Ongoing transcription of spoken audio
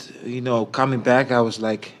coming back, I was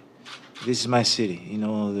like, this is my city.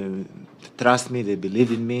 They trust me. They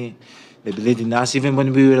believed in me. They believed in us. Even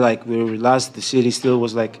when we were lost, the city still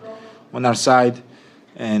was like on our side.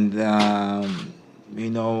 And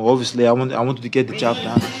obviously, I wanted to get the job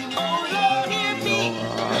done.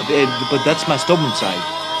 But that's my stubborn side.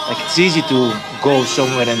 Like it's easy to go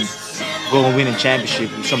somewhere and go and win a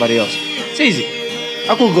championship with somebody else. It's easy.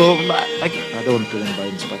 I could go. I don't want to put anybody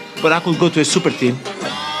in the spot, but I could go to a super team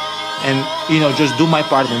and just do my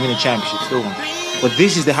part and win a championship. Still won. But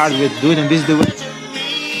this is the hard way to do it, and this is the way.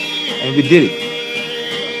 And we did it.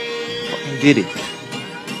 Fucking did it.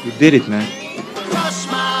 We did it, man.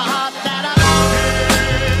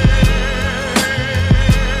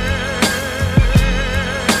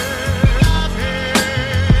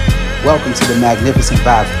 Welcome to the Magnificent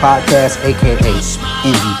Vibes Podcast, aka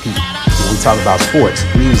MVP, where we talk about sports,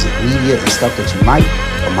 music, media, and stuff that you might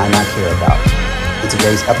or might not care about. In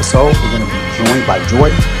today's episode, we're going to be joined by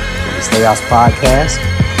Jordan from the Stay House Podcast,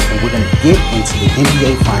 and we're going to get into the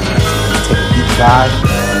NBA Finals. We're going to take a deep dive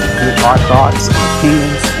and give our thoughts and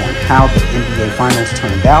opinions on how the NBA Finals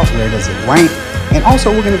turned out, where does it rank, and also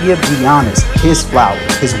we're going to give Giannis his flowers,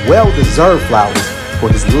 his well-deserved flowers for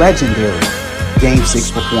his legendary Game 6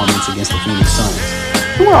 performance against the Phoenix Suns.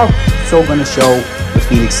 And we're also going to show the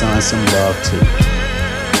Phoenix Suns some love too.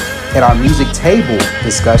 At our music table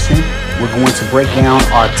discussion, we're going to break down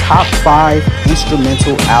our top 5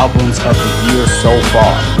 instrumental albums of the year so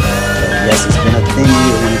far. Yes, it's been a thin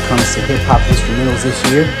year when it comes to hip-hop instrumentals this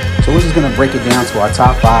year, so we're just going to break it down to our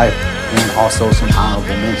top 5 and also some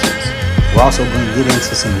honorable mentions. We're also going to get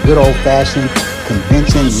into some good old-fashioned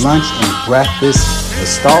convention, lunch, and breakfast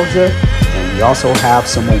nostalgia. And we also have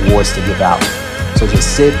some awards to give out. So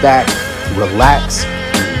just sit back, relax,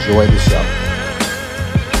 and enjoy the show.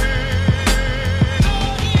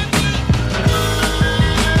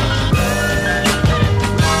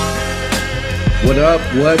 What up?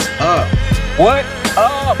 What's up? What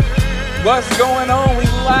up? What's going on? We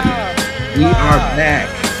live. We are back.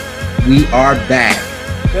 We are back.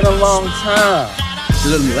 Been a long time.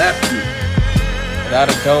 Should have left you. Without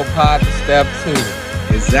a dope pod to step 2.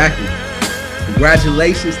 Exactly.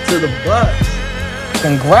 Congratulations to the Bucks.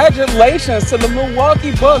 Congratulations to the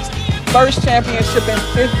Milwaukee Bucks. First championship in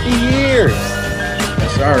 50 years.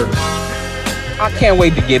 Yes, sir. I can't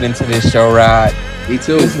wait to get into this show, Rod. Me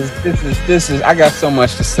too. This is. I got so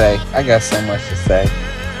much to say.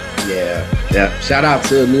 Yeah. Shout out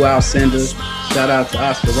to Lou Alcindor. Shout out to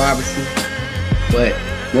Oscar Robertson. But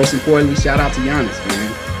most importantly, shout out to Giannis,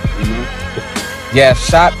 man. Yeah,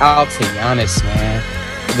 shout out to Giannis, man.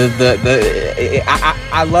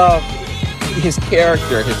 I love his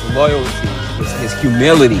character, his loyalty, his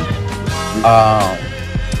humility.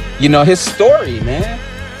 His story, man.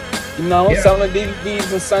 Selling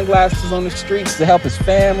DVDs and sunglasses on the streets to help his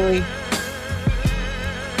family.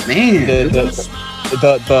 Man, I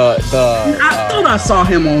thought I saw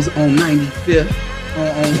him on 95th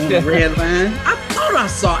on the red line. I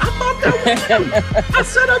thought that was him. I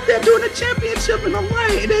sat up there doing the championship, and I'm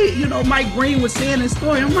like, Mike Green was saying his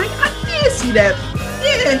story. I'm like, I did see that.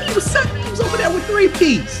 Yeah, he was over there with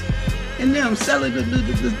 3-piece, and them selling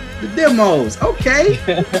the demos. Okay.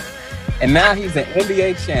 And now he's an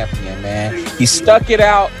NBA champion, man. He stuck it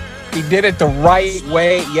out. He did it the right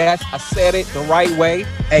way. Yes, I said it the right way.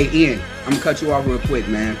 Hey, Ian, I'm gonna cut you off real quick,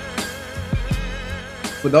 man.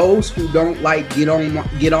 For those who don't like get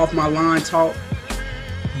off my line talk,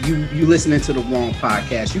 you listening to the wrong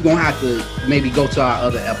podcast. You're gonna have to maybe go to our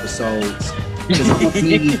other episodes.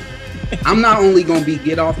 I'm not only gonna be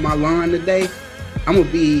get off my line today. I'm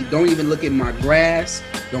gonna be don't even look at my grass.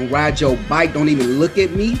 Don't ride your bike. Don't even look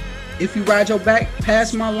at me. If you ride your bike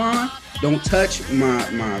past my line, don't touch my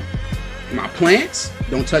plants.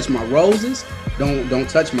 Don't touch my roses. Don't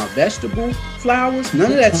touch my vegetable flowers.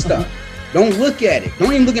 None of that stuff. Don't look at it.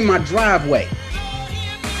 Don't even look at my driveway.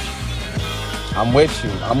 I'm with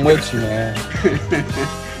you, man.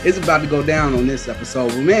 It's about to go down on this episode.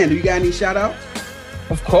 But man, do you got any shout outs?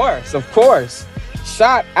 Of course.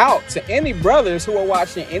 Shout out to any brothers who are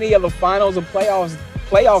watching any of the finals or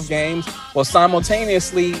playoff games while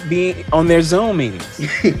simultaneously being on their Zoom meetings.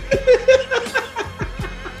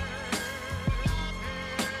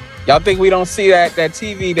 Y'all think we don't see that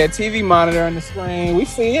TV monitor on the screen? We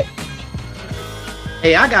see it.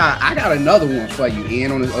 Hey, I got another one for you,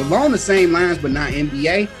 Ian, along the same lines, but not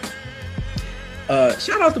NBA.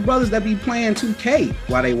 Shout out to brothers that be playing 2K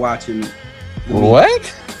while they watching.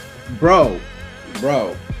 What? Bro.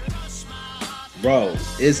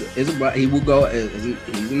 He will go.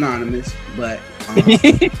 He's anonymous, but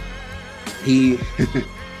he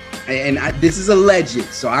and this is alleged,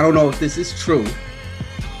 so I don't know if this is true,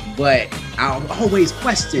 but I'll always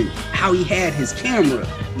question how he had his camera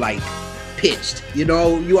like pitched. You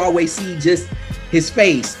know, you always see just his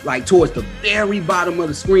face like towards the very bottom of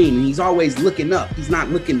the screen, and he's always looking up. He's not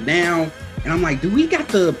looking down. And I'm like, do we got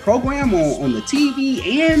the program on the TV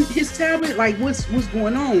and his tablet? Like, what's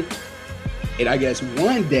going on? And I guess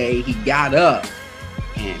one day he got up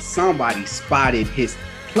and somebody spotted his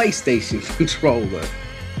PlayStation controller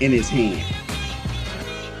in his hand.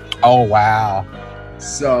 Oh, wow.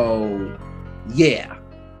 So, yeah.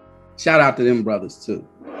 Shout out to them brothers, too.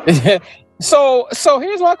 So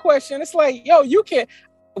here's my question. It's like, yo, you can...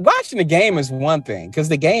 Watching the game is one thing, because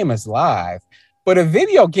the game is live. But a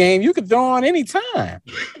video game, you can throw on any time.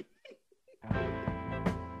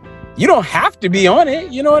 You don't have to be on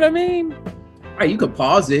it. You know what I mean? Right, you could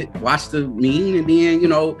pause it, watch the meme, and then, you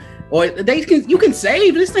know, or you can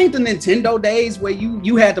save. This ain't the Nintendo days where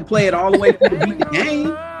you had to play it all the way through to beat the game.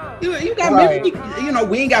 You got right. Memory, you know,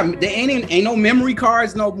 we ain't no memory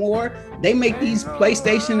cards no more. They make these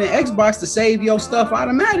PlayStation and Xbox to save your stuff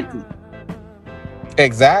automatically.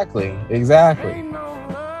 Exactly.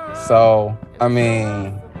 So, I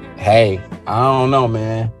mean, hey, I don't know,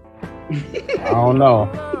 man. I don't know.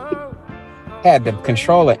 Had the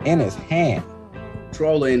controller in his hand.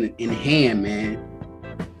 Controller in hand, man.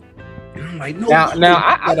 And I'm like, no. Now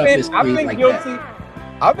I've been guilty.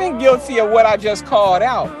 I've been guilty of what I just called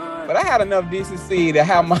out, but I had enough decency to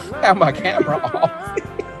have my camera off.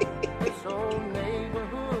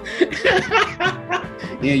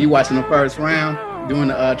 Yeah, you watching the first round, doing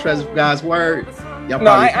the Treasure for God's Word. No,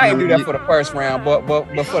 I ain't do that for the first round, but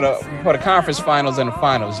for the conference finals and the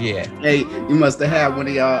finals, yeah. Hey, you must have had one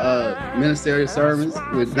of y'all ministerial sermons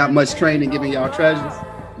with not much training giving y'all treasures.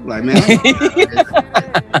 Like, man,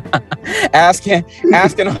 asking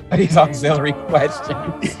all these auxiliary questions.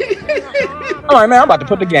 All right, man, I'm about to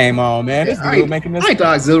put the game on, man. This dude making this. I ain't the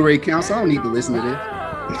auxiliary council. I don't need to listen to this.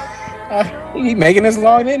 He making this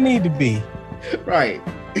long. It didn't need to be. Right.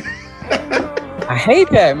 I hate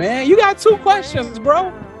that, man. You got 2 questions,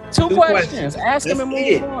 bro. Two questions. Ask him and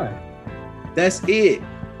move on. That's it.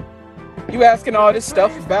 You asking all this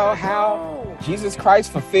stuff about how Jesus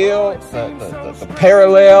Christ fulfilled the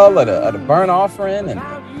parallel of the burnt offering and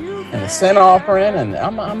the sin offering, and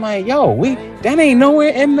I'm like, yo, that ain't nowhere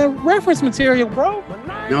in the reference material, bro.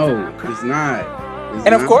 No, it's not.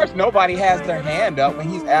 Of course, nobody has their hand up when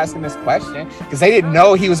he's asking this question because they didn't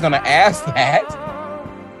know he was going to ask that.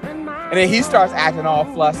 And then he starts acting all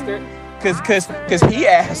flustered because he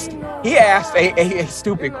asked a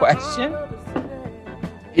stupid question.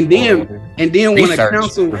 And then when a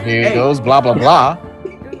council goes blah blah blah.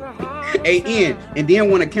 Hey, Ian, and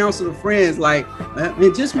then when a council of friends like,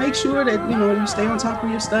 and just make sure that you stay on top of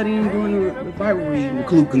your studying during the Bible reading.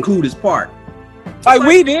 Conclude his part. Like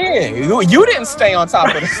we did. You didn't stay on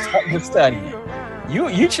top of the studying.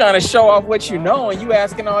 You trying to show off what you know, and you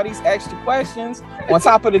asking all these extra questions on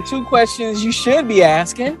top of the 2 questions you should be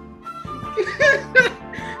asking.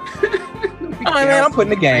 All right, man, I'm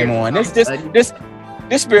putting the game on.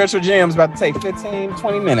 This spiritual gym's about to take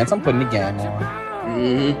 15-20 minutes. I'm putting the game on.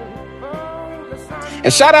 Mm-hmm.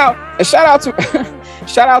 And shout out to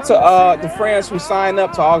the friends who signed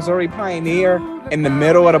up to Auxiliary Pioneer in the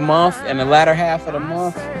middle of the month and the latter half of the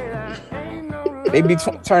month. They be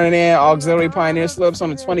turning in Auxiliary Pioneer slips on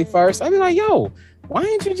the 21st. I'd be like, yo, why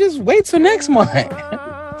didn't you just wait till next month?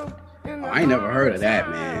 I ain't never heard of that,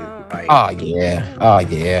 man. Like, oh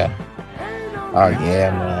yeah,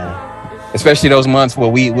 man. Especially those months where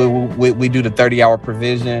we do the 30-hour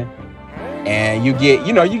provision, and you get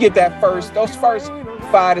those first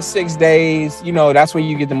 5 to 6 days. That's when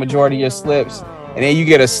you get the majority of your slips, and then you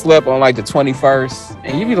get a slip on like the 21st,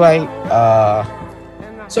 and you be like,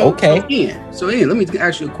 okay. So Ian, let me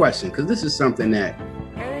ask you a question, because this is something that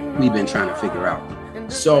we've been trying to figure out.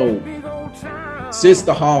 So, since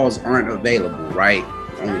the halls aren't available, right?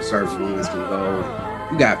 Only service ones can go.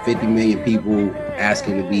 You got 50 million people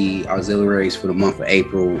asking to be auxiliaries for the month of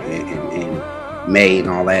April and May and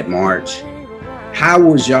all that, March. How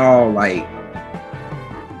was y'all like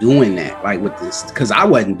doing that? Like with this, because I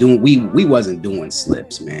wasn't doing. We wasn't doing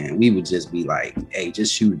slips, man. We would just be like, hey,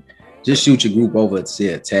 just shoot your group over to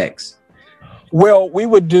a text. Well, we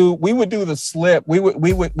would do the slip. We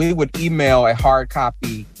would email a hard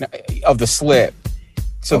copy of the slip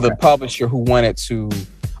to the publisher who wanted to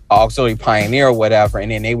Auxiliary Pioneer or whatever,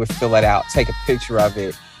 and then they would fill it out, take a picture of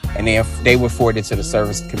it, and then they would forward it to the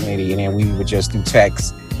service committee, and then we would just do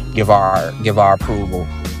text, give our approval,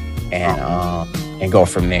 and go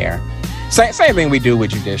from there. Same thing we do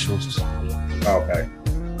with judicials. Okay.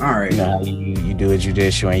 All right. You know how you do a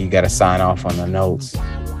judicial and you got to sign off on the notes.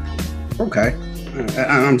 Okay.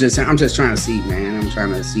 I'm just trying to see, man. I'm trying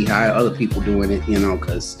to see how other people doing it, you know,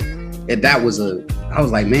 because I was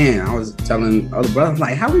like, man, I was telling other brothers,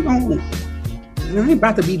 like, how we gonna, you know, I ain't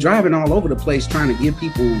about to be driving all over the place trying to give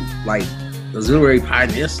people like auxiliary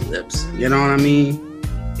pioneer slips, you know what I mean?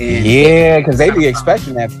 And yeah, because they be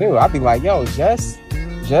expecting that too. I'd be like, yo, just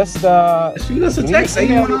shoot us a text. Say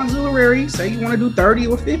you want auxiliary. Say you want to do 30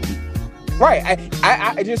 or 50. Right.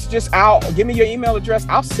 I just I'll give me your email address.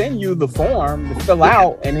 I'll send you the form to fill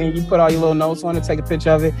out, and then you put all your little notes on it, take a picture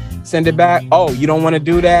of it, send it back. Oh, you don't want to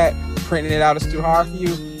do that? Printing it out is too hard for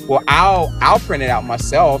you? Well, I'll print it out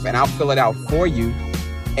myself and I'll fill it out for you.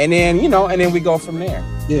 And then, you know, and then we go from there.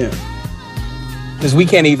 Yeah. Because we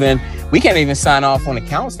can't even sign off on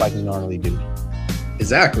accounts like we normally do.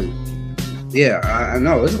 Exactly. Yeah, I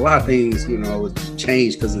know. There's a lot of things, you know,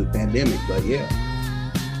 changed because of the pandemic, but yeah.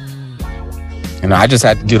 And I just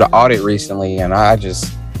had to do the audit recently, and I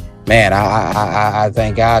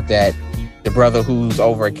thank God that the brother who's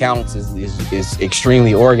over accounts is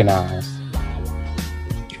extremely organized.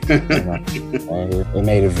 It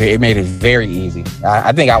made it very easy.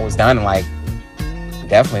 I think I was done in like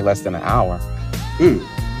definitely less than an hour doing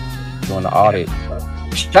the audit.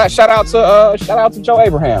 Shout out to Joe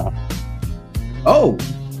Abraham. Oh,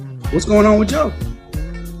 what's going on with Joe?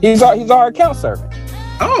 He's our account server.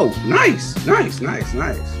 Oh, nice.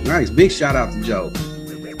 Big shout out to Joe.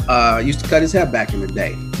 Used to cut his hair back in the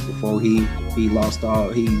day before he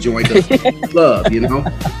joined the club, you know.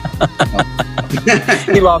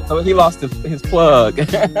 he lost his plug.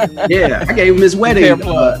 Yeah, I gave him his wedding.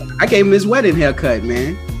 I gave him his wedding haircut,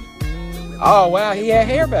 man. Oh wow, he had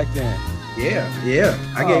hair back then. Yeah.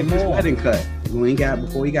 I gave him his wedding cut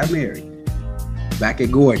before he got married. Back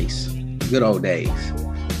at Gordy's, good old days.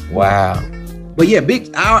 Wow. But yeah,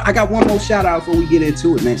 I got one more shout out before we get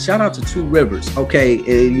into it, man. Shout out to Two Rivers. Okay,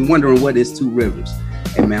 and you're wondering what is Two Rivers?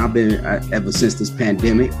 And man, I've been ever since this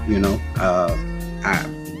pandemic, you know, I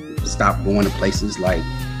stopped going to places like,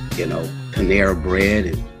 you know, Panera Bread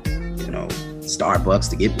and, you know, Starbucks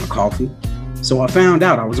to get my coffee. So I found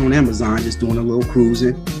out, I was on Amazon just doing a little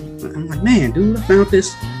cruising. I'm like, man, dude, I found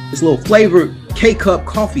this little flavored K-Cup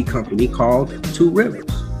coffee company called Two Rivers.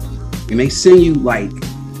 And they send you like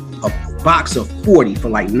a box of 40 for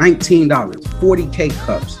like $19, 40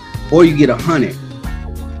 K-Cups, or you get 100.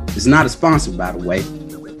 It's not a sponsor, by the way.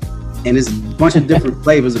 And it's a bunch of different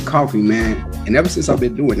flavors of coffee, man. And ever since I've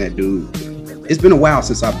been doing that, dude, it's been a while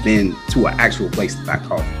since I've been to an actual place to buy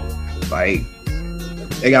coffee. Like,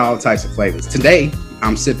 they got all types of flavors. Today,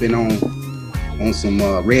 I'm sipping on some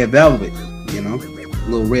red velvet, you know, a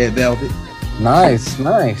little red velvet. Nice.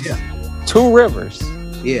 Yeah. Two Rivers.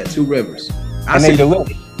 Yeah, Two Rivers. And they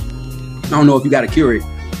deliver. I don't know if you got to curate.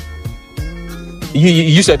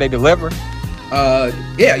 You said they deliver?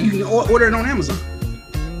 Yeah, you can order it on Amazon.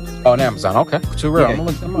 Oh, on Amazon, okay. Two Rivers. I'm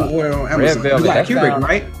gonna look them up. Order it on Amazon. You got a Keurig,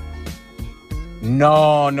 right?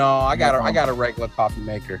 No, I got a regular coffee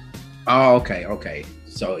maker. Oh, okay.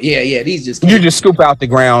 So yeah, these just you just scoop out the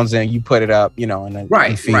grounds and you put it up, you know, and then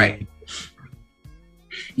right.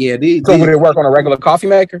 Yeah, so would it work on a regular coffee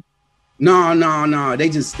maker? No. They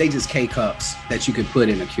just K-Cups that you could put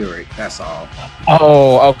in a Keurig. That's all.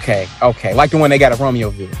 Oh, okay. Like the one they got at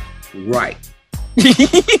Romeoville. Right.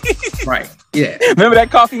 Right. Yeah. Remember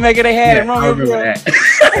that coffee maker they had at Romeoville? I remember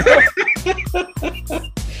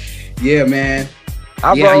that. Yeah, man.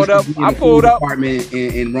 I pulled up apartment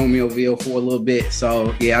in Romeoville for a little bit,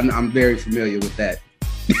 so yeah, I'm very familiar with that.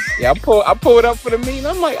 Yeah, I pulled up for the meeting.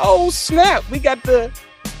 I'm like, oh snap, we got the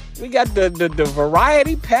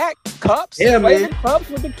variety pack cups. Yeah, man. Cups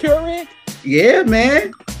with the Keurig. Yeah,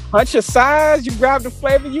 man. Punch your size, you grab the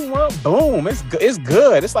flavor you want. Boom, it's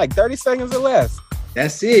good. It's like 30 seconds or less.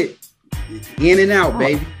 That's it. In and out,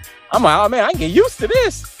 baby. I'm like, oh man, I can get used to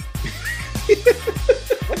this.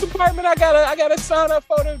 What department I gotta sign up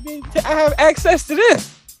for to have access to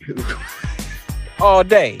this all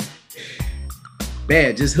day?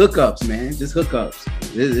 Man, just hookups, man. Just hookups.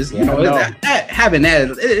 Having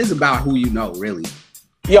that is about who you know, really.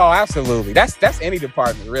 Yo, absolutely. That's any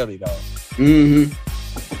department, really, though. Mm-hmm.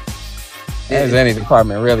 That's any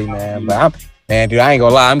department, really, man. But dude, I ain't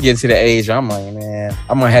gonna lie. I'm getting to the age where I'm like, man,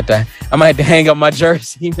 I might have to hang up my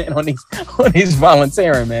jersey, man, on these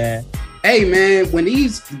volunteering, man. Hey, man, when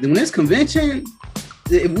this convention,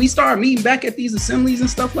 if we start meeting back at these assemblies and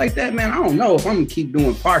stuff like that, man, I don't know if I'm gonna keep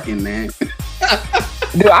doing parking, man.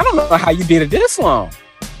 Dude, I don't know how you did it this long.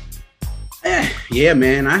 Yeah,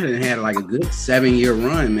 man, I had like a good 7-year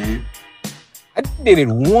run, man. I did it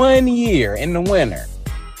 1 year in the winter.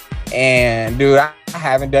 And dude, I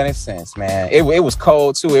haven't done it since, man. It was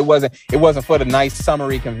cold too. It wasn't for the nice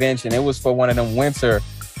summery convention. It was for one of them winter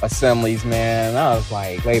assemblies, man. I was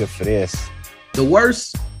like, later for this. The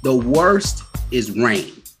worst is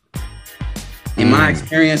rain. In my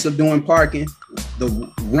experience of doing parking,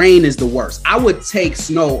 the rain is the worst. I would take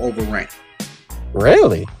snow over rain.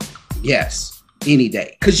 Really? Yes, any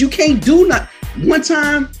day. Because you can't do nothing. One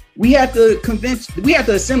time we had the convention, we had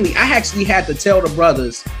the assembly. I actually had to tell the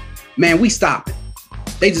brothers, man, we stopping.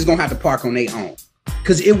 They just gonna have to park on their own.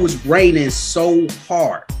 Because it was raining so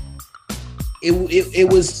hard.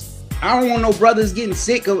 It was, I don't want no brothers getting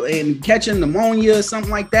sick and catching pneumonia or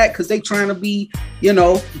something like that, because they trying to be,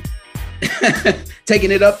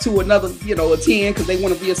 taking it up to another, a 10, because they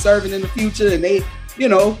want to be a servant in the future. And they,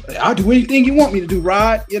 I'll do anything you want me to do,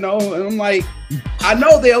 Rod. And I'm like, I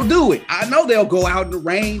know they'll do it. I know they'll go out in the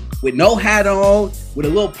rain with no hat on, with a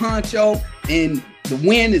little poncho, and the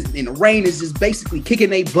wind is and the rain is just basically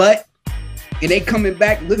kicking their butt, and they coming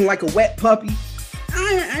back looking like a wet puppy.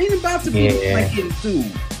 I ain't about to be like it too,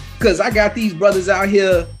 because I got these brothers out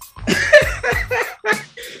here,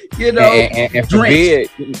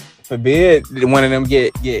 and forbid one of them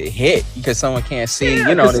get hit because someone can't see.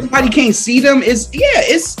 Somebody can't see them.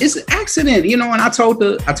 It's an accident. And I told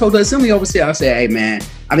the assembly overseer, I said, hey man,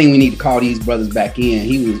 I think we need to call these brothers back in.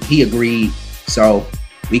 He agreed, so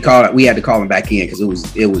we had to call him back in because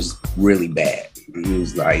it was really bad. And he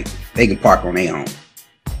was like, they can park on their own.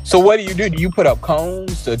 So what do? Do you put up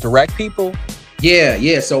cones to direct people?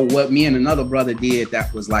 Yeah. So what me and another brother did,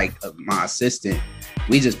 that was like my assistant,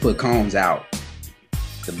 we just put cones out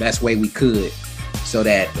the best way we could so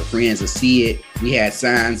that the friends will see it. We had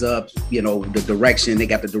signs up, the direction. They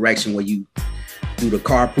got the direction where you do the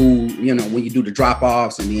carpool, when you do the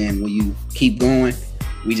drop-offs, and then when you keep going,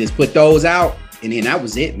 we just put those out, and then that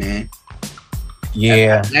was it, man.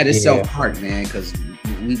 Yeah. That is so hard, man, because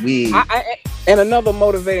we and another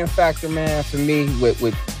motivating factor, man, for me with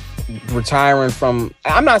retiring from,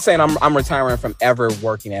 I'm not saying I'm retiring from ever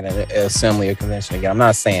working at an assembly or convention again. I'm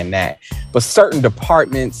not saying that, but certain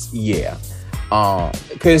departments,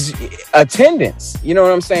 because attendance, you know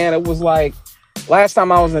what I'm saying? It was like last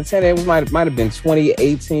time I was in attendance, it might have been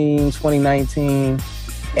 2018, 2019,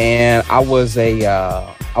 and I was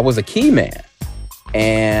a key man,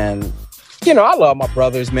 and I love my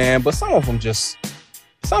brothers, man, but some of them just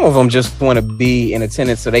want to be in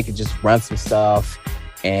attendance so they could just run some stuff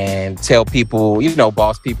and tell people,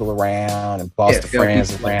 boss people around and boss the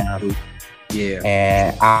friends around. Yeah.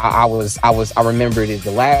 And I remembered it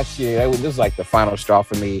the last year. This was like the final straw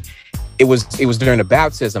for me. It was during the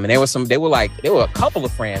baptism, and there were a couple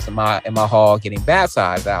of friends in my hall getting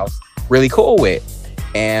baptized that I was really cool with.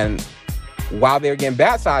 And while they were getting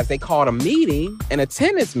baptized, they called a meeting, an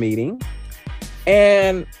attendance meeting,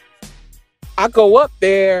 and I go up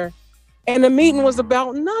there, and the meeting was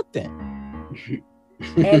about nothing.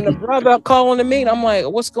 And the brother calling the meeting, I'm like,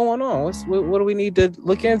 what's going on? What do we need to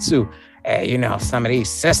look into? Hey, some of these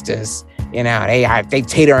sisters, they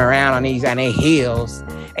teetering around on their heels.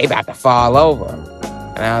 They about to fall over.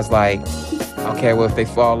 And I was like, okay, well, if they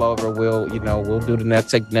fall over, we'll do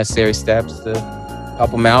take necessary steps to help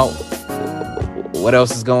them out. What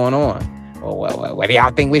else is going on? Well, what do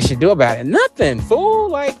y'all think we should do about it? Nothing,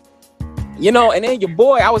 fool. And then your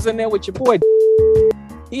boy, I was in there with your boy.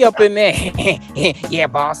 He up in there, yeah,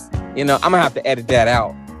 boss. I'm gonna have to edit that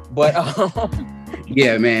out. But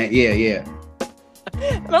yeah, man, yeah.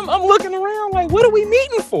 And I'm looking around like, what are we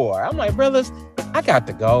meeting for? I'm like, brothers, I got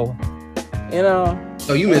to go.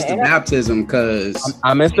 So you missed the baptism, because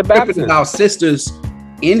I missed the baptism. About sisters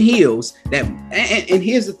in heels. And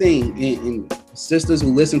here's the thing, and sisters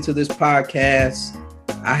who listen to this podcast,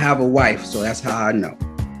 I have a wife, so that's how I know.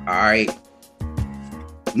 All right,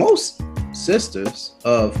 most sisters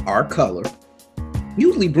of our color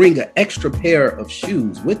usually bring an extra pair of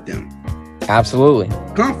shoes with them. Absolutely.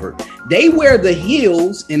 Comfort. They wear the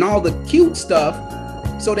heels and all the cute stuff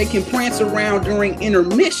so they can prance around during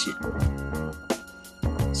intermission.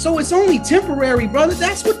 So it's only temporary, brother.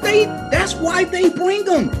 That's why they bring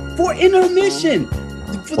them, for intermission.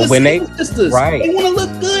 For the single sisters. Right. They want to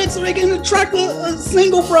look good so they can attract a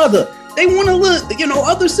single brother. They want to look,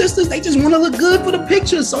 other sisters, they just want to look good for the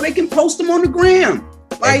pictures so they can post them on the gram.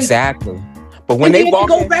 Exactly. But when they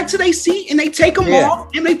go back to their seat and they take them off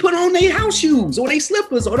and they put on their house shoes or their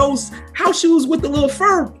slippers or those house shoes with the little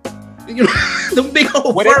fur, the big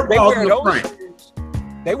old fur balls in the front.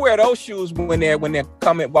 They wear those shoes when they're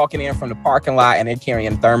walking in from the parking lot, and they're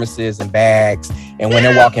carrying thermoses and bags, and when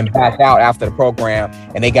they're walking back out after the program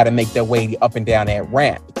and they got to make their way up and down that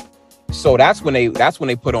ramp. So that's when they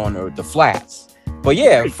put on the flats. But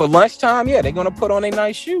yeah, for lunchtime, yeah, they're gonna put on their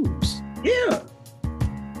nice shoes. Yeah.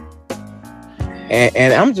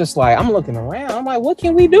 And I'm just like, I'm looking around. I'm like, what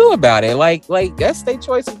can we do about it? Like that's their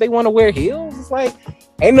choice if they want to wear heels. It's like,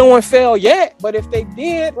 ain't no one fell yet. But if they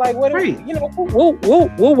did, like, what? Right. You know,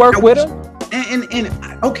 we'll work with them. And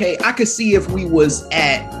okay, I could see if we was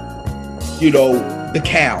at, you know, the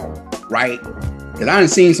Cow, right? Because I done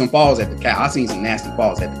seen some falls at the Cow. I seen some nasty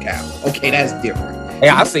falls at the Cow. Okay, that's different.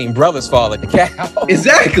 Yeah, I've seen brothers fall at the Cow.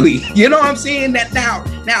 Exactly. You know what I'm saying? That now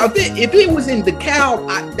if it was in the Cow,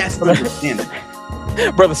 that's understandable.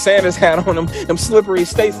 Brother Sanders had on them slippery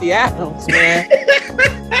Stacey Adams, man.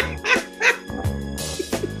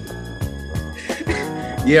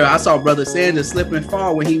 Yeah, I saw Brother Sanders slip and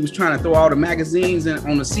fall when he was trying to throw all the magazines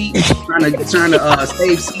on the seat, trying to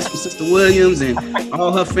save seats for Sister Williams and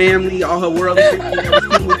all her family, all her worldly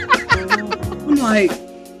family. I'm like,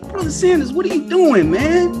 Brother Sanders, what are you doing,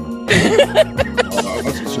 man? I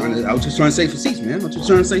was just trying to save for seats, man. I was just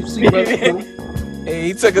trying to save for seats, brother. Hey,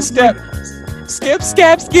 he took a step. Skip,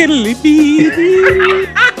 scap, skiddly bee.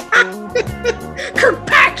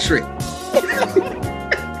 Kirkpatrick.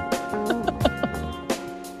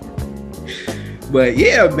 But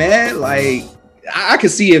yeah, man, like I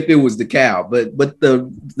could see if it was the Cow, but the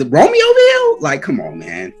Romeoville, like, come on,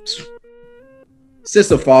 man.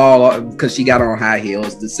 Sister fall because she got on high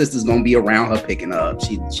heels. The sister's gonna be around her picking up.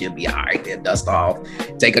 She'll be all right there, dust off,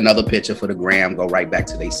 take another picture for the gram, go right back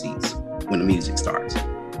to their seats when the music starts.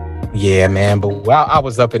 Yeah, man. But while I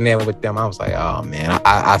was up in there with them, I was like, oh man,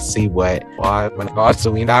 I see what when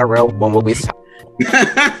also we not real when we.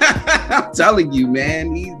 I'm telling you,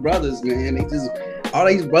 man, these brothers, man, all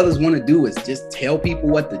these brothers want to do is just tell people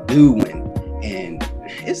what to do, and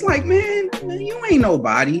it's like, man, you ain't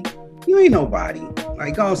nobody. You ain't nobody.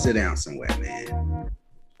 Like, go sit down somewhere, man.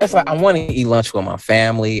 It's like, I want to eat lunch with my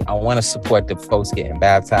family. I want to support the folks getting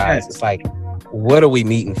baptized. It's like, what are we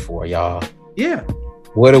meeting for, y'all? Yeah.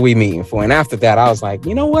 What are we meeting for? And after that, I was like,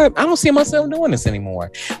 you know what? I don't see myself doing this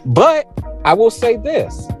anymore. But I will say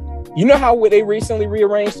this. You know how they recently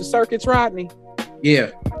rearranged the circuits, Rodney? Yeah.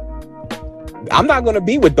 I'm not going to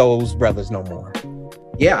be with those brothers no more.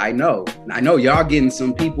 Yeah, I know. Y'all getting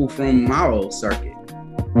some people from my old circuit.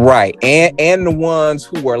 Right. And the ones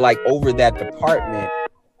who were like over that department,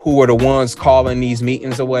 who were the ones calling these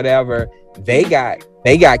meetings or whatever, they got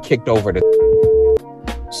kicked over to.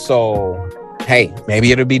 So, hey,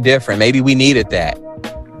 maybe it'll be different. Maybe we needed that.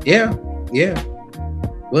 Yeah.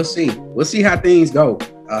 We'll see. We'll see how things go.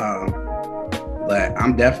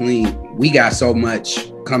 But we got so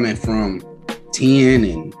much coming from 10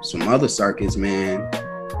 and some other circuits, man.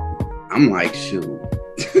 I'm like, shoot.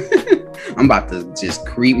 I'm about to just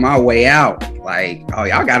creep my way out. Like, oh,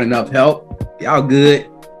 y'all got enough help. Y'all good.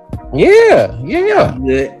 Yeah. Y'all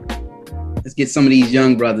good. Let's get some of these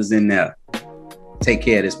young brothers in there. Take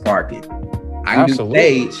care of this parking. I can do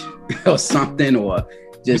stage or something, or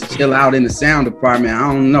just chill out in the sound department.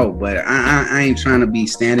 I don't know, but I ain't trying to be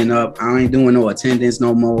standing up. I ain't doing no attendance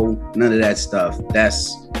no more. None of that stuff.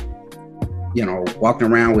 That's, walking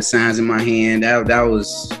around with signs in my hand. That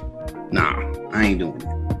was, nah, I ain't doing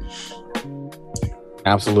that.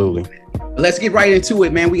 Absolutely. But let's get right into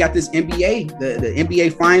it, man. We got this NBA, the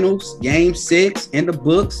NBA Finals, Game 6 in the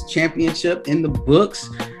books, championship in the books,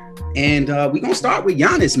 and we're gonna start with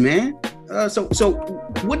Giannis, man. So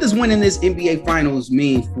what does winning this NBA Finals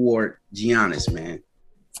mean for Giannis, man?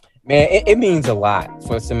 Man, it means a lot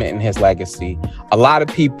for cementing his legacy. A lot of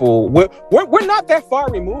people, we're not that far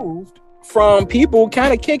removed from people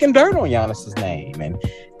kind of kicking dirt on Giannis's name, and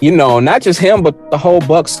not just him, but the whole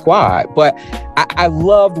Bucks squad. But I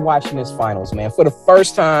loved watching this finals, man. For the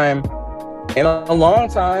first time in a long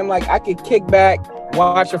time, like, I could kick back,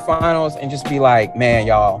 watch the finals, and just be like, man,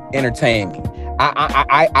 y'all, entertain me.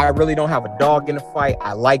 I really don't have a dog in the fight.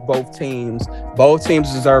 I like both teams. Both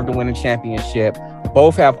teams deserve to win a championship.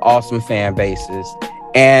 Both have awesome fan bases.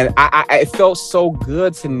 And it felt so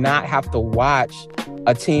good to not have to watch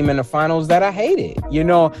a team in the finals that I hated.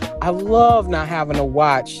 I love not having to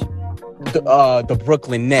watch the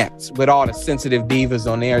Brooklyn Nets with all the sensitive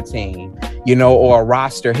divas on their team, or a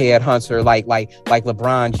roster headhunter like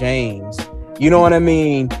LeBron James. You know what I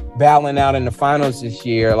mean? Battling out in the finals this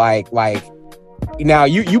year. Now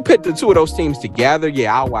you put the two of those teams together.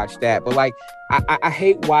 Yeah, I'll watch that. But I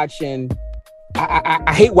hate watching.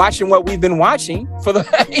 I hate watching what we've been watching for the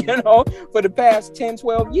for the past 10,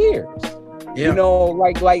 12 years. Yeah.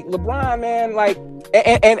 Like LeBron, man,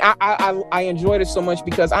 and I enjoyed it so much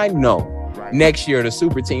because I know next year the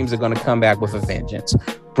super teams are going to come back with a vengeance.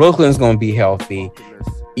 Brooklyn's going to be healthy.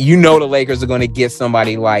 you know the Lakers are going to get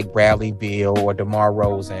somebody like Bradley Beal or DeMar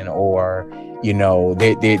Rosen, or you know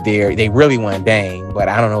they really want Dame, but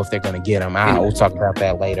I don't know if they're going to get him. We'll talk about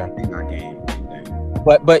that later.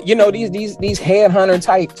 But you know these headhunter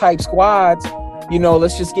type squads, you know,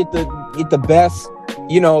 let's just get the best,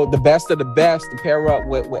 you know, the best of the best to pair up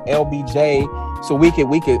with LBJ, so we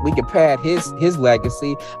could pad his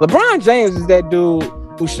legacy. LeBron James is that dude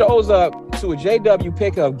who shows up to a JW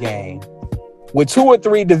pickup game with 2 or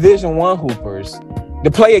 3 Division I hoopers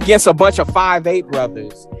to play against a bunch of 5'8"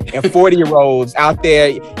 brothers and 40-year-olds out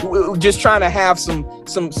there just trying to have some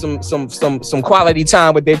quality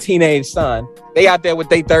time with their teenage son. They out there with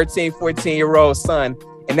their 13, 14-year-old son,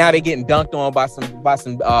 and now they're getting dunked on by some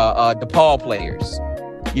DePaul players,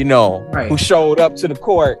 you know, right, who showed up to the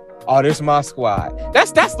court. Oh, this is my squad.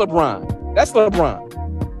 That's LeBron. That's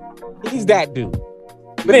LeBron. He's that dude.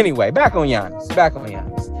 But anyway, back on Giannis.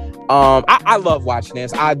 I love watching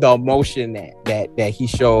this. The emotion that he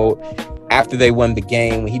showed after they won the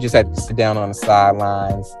game, when he just had to sit down on the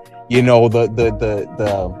sidelines. You know, that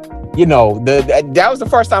was the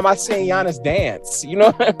first time I seen Giannis dance. You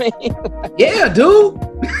know what I mean? Yeah, dude.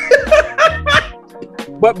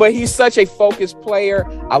 But he's such a focused player.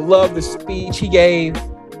 I love the speech he gave,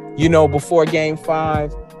 you know, before Game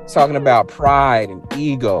 5, talking about pride and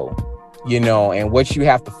ego, you know, and what you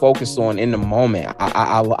have to focus on in the moment.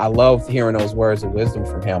 I love hearing those words of wisdom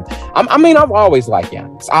from him. I've always liked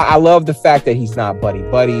Giannis. I love the fact that he's not buddy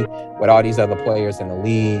with all these other players in the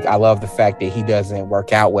league. I love the fact that he doesn't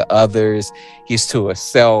work out with others. He's to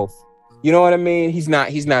himself. You know what I mean? He's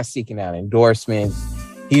not seeking out endorsements.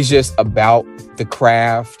 He's just about the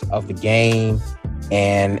craft of the game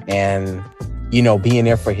and you know, being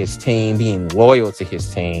there for his team, being loyal to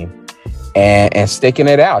his team. And sticking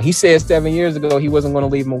it out. He said 7 years ago he wasn't going to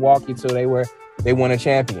leave Milwaukee till they won a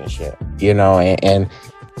championship, you know, and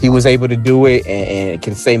he was able to do it and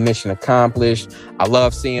can say mission accomplished. I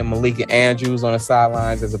love seeing Malika Andrews on the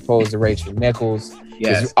sidelines as opposed to Rachel Nichols.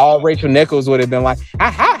 Yes. All Rachel Nichols would have been like,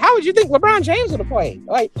 how would you think LeBron James would have played?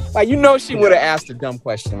 Like you know, she would have asked a dumb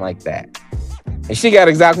question like that. And she got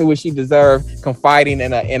exactly what she deserved, confiding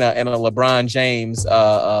in a LeBron James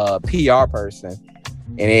PR person.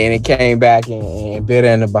 And it came back and bit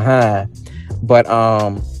her in the behind. But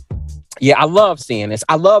yeah, I love seeing this.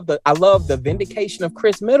 I love the vindication of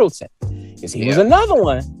Chris Middleton. Because he was another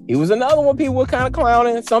one. He was another one people were kind of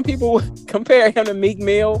clowning. Some people would compare him to Meek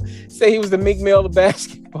Mill, say he was the Meek Mill of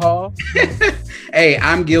basketball. Hey,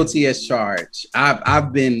 I'm guilty as charged.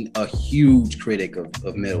 I've been a huge critic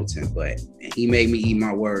of Middleton, but he made me eat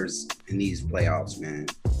my words in these playoffs, man.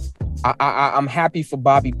 I'm happy for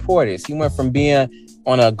Bobby Portis. He went from being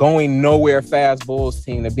on a going nowhere Fast Bulls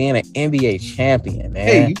team to being an NBA champion, man.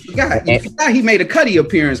 Hey, you forgot he made a Cuddy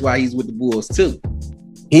appearance while he's with the Bulls too.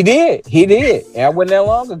 He did. And that wasn't that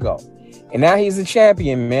long ago. And now he's a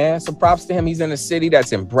champion, man. So props to him. He's in a city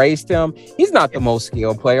that's embraced him. He's not the most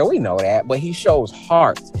skilled player. We know that, but he shows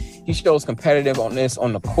heart. He shows competitiveness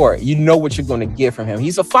on the court. You know what you're going to get from him.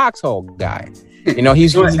 He's a foxhole guy. You know,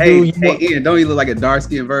 he's Ian, don't he look like a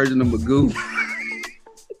dark-skinned version of Magoo?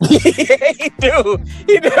 Yeah, he do.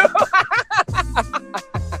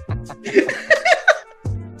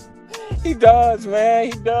 He does, man.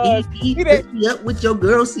 He does. He up with your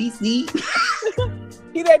girl, CC.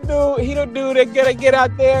 He the dude that gotta get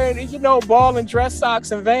out there and, you know, ball in dress socks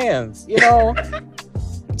and Vans. You know,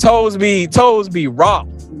 toes be raw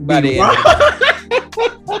by the end.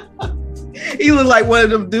 He look like one of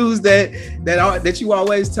them dudes that you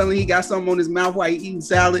always telling he got something on his mouth while he eating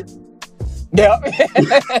salad. Yeah.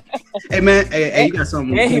 Hey man, hey, you got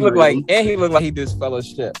something. And he looked like he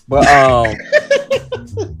disfellowship. But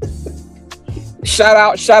shout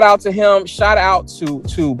out to him. Shout out to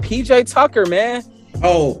PJ Tucker, man.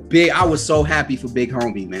 Oh, big! I was so happy for Big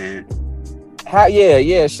Homie, man.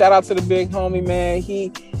 Yeah. Shout out to the Big Homie, man.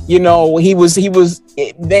 He, you know, he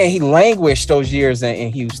languished those years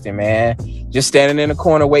in Houston, man. Just standing in the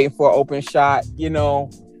corner waiting for an open shot, you know.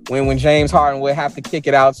 When James Harden would have to kick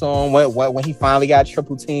it out to him, when he finally got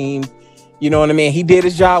triple teamed, you know what I mean? He did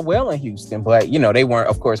his job well in Houston, but, you know, they weren't,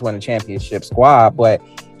 of course, winning a championship squad, but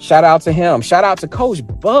shout out to him. Shout out to Coach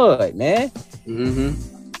Bud, man. Mm-hmm.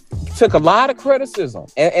 Took a lot of criticism,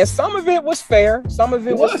 and some of it was fair. Some of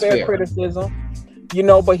it was fair criticism, you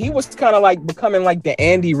know, but he was kind of like becoming like the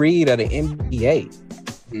Andy Reid of the NBA.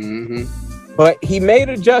 Mm-hmm. But he made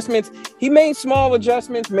adjustments. He made small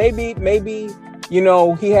adjustments. Maybe, you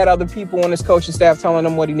know, he had other people on his coaching staff telling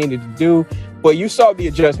him what he needed to do, but you saw the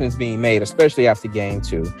adjustments being made, especially after game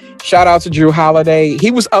 2. Shout out to Drew Holiday.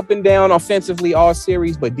 He was up and down offensively all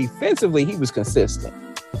series, but defensively, he was consistent.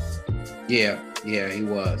 Yeah. Yeah, he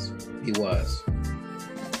was. He was.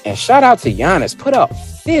 And shout out to Giannis. Put up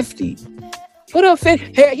 50.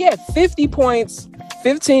 He had 50 points,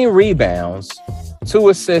 15 rebounds, 2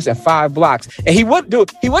 assists, and 5 blocks. And he would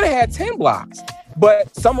have had 10 blocks.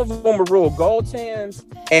 But some of them were ruled goaltends,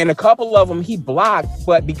 and a couple of them he blocked.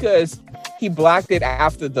 But because he blocked it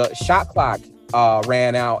after the shot clock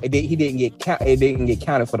ran out, it didn't get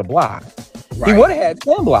counted for the block. Right. He would have had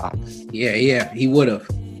 10 blocks. Yeah, he would have.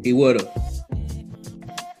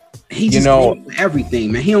 He just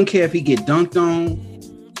everything, man. He don't care if he get dunked on.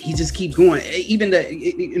 He just keeps going. Even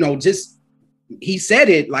he said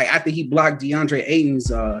it like after he blocked DeAndre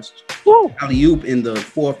Ayton's alley-oop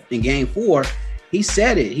in game 4. He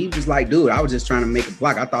said it. He was like, dude, I was just trying to make a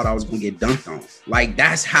block. I thought I was gonna get dunked on. Like,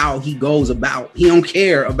 that's how he goes about. He don't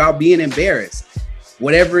care about being embarrassed,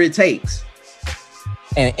 whatever it takes.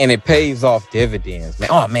 And it pays off dividends, man.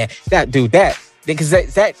 Oh man, because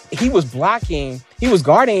he was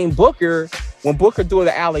guarding Booker when Booker threw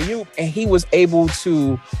the alley-oop, and he was able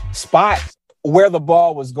to spot where the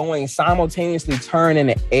ball was going, simultaneously turn in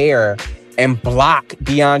the air and block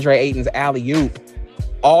DeAndre Ayton's alley-oop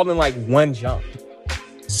all in like one jump.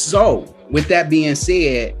 So with that being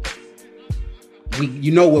said,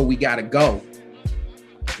 you know where we gotta go.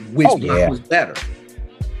 Which block was better?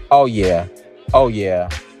 Oh yeah.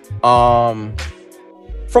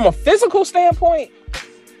 From a physical standpoint,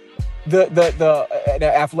 the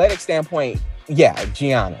athletic standpoint, yeah,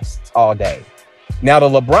 Giannis all day. Now the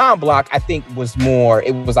LeBron block, I think, it was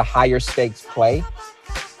a higher stakes play.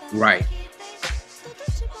 Right.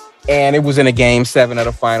 And it was in a game 7 of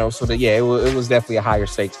the finals. So it was definitely a higher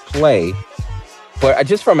stakes play. But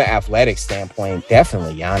just from an athletic standpoint,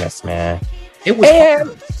 definitely Giannis, man. It was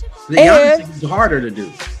harder. Giannis was harder to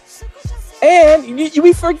do. And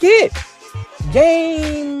we forget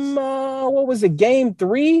game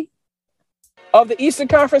 3 of the Eastern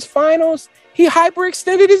Conference Finals, he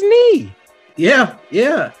hyperextended his knee. Yeah.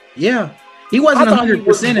 He wasn't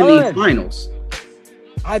 100% in these finals.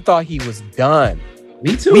 I thought he was done.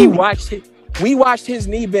 Me too. We watched his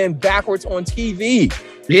knee bend backwards on TV.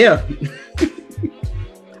 Yeah.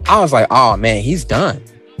 I was like, oh man, he's done.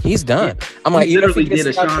 Yeah. I'm like, even if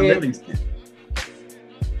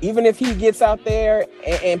he gets out there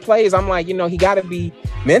and plays, I'm like, he got to be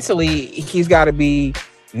mentally, he's got to be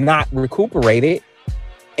not recuperated.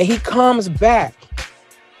 And he comes back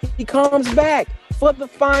for the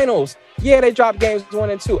finals. Yeah, they dropped games 1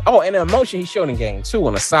 and 2. Oh, and the emotion he showed in game 2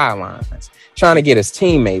 on the sidelines, trying to get his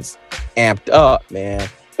teammates amped up, man.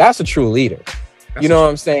 That's a true leader. You know what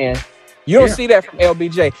I'm saying? You don't see that from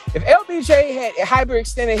LBJ. If LBJ had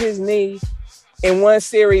hyperextended his knee in one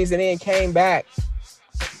series and then came back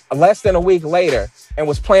less than a week later and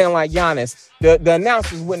was playing like Giannis, the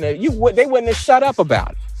announcers wouldn't have shut up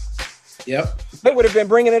about it. Yep. They would have been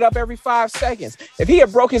bringing it up every 5 seconds. If he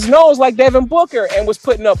had broke his nose like Devin Booker and was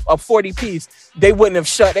putting up a 40 piece, they wouldn't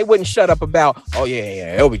shut up about, oh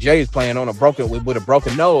yeah, LBJ is playing on with a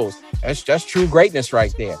broken nose. That's true greatness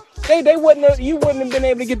right there. You wouldn't have been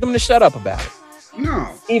able to get them to shut up about it.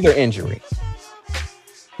 No. Either injury.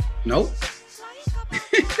 Nope.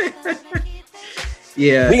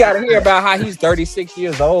 Yeah. We got to hear about how he's 36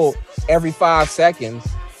 years old every 5 seconds.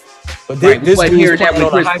 But this wasn't hearing that with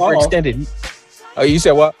Chris Paul. Oh, you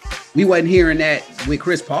said what? We wasn't hearing that with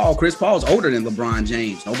Chris Paul. Chris Paul's older than LeBron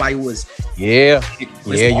James. Nobody was. Yeah,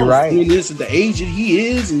 you're right. This is the age that he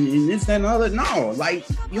is, and this, that, and other. No, like,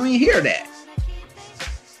 you ain't hear that.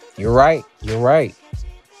 You're right.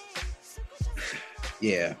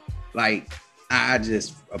 Yeah, like, I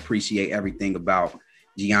just appreciate everything about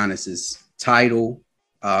Giannis's title.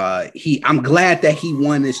 I'm glad that he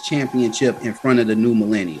won this championship in front of the new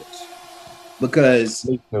millennials. Because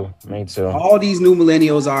me too. All these new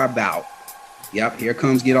millennials are about, yep, here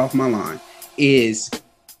comes get off my line, is,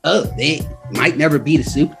 they might never beat a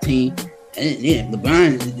super team.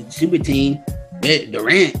 LeBron is the super team.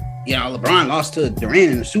 Durant, LeBron lost to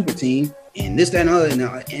Durant in the super team. And this, that, and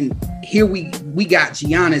other. And here we got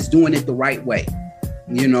Giannis doing it the right way.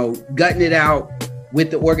 Gutting it out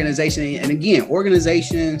with the organization. And again,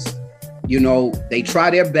 organizations, they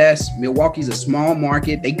try their best. Milwaukee's a small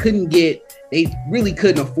market. They really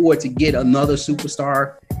couldn't afford to get another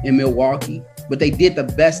superstar in Milwaukee, but they did the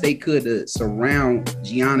best they could to surround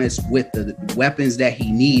Giannis with the weapons that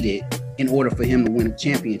he needed in order for him to win a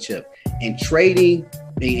championship. And trading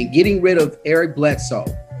and getting rid of Eric Bledsoe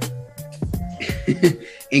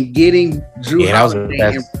and getting Drew Holiday.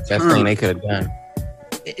 That was the best thing they could have done.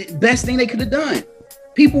 Best thing they could have done.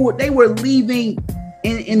 People, they were leaving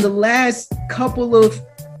in the last couple of,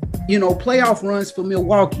 playoff runs for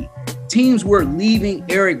Milwaukee. Teams were leaving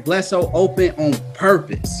Eric Bledsoe open on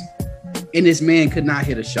purpose, and this man could not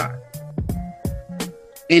hit a shot.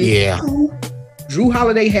 And Drew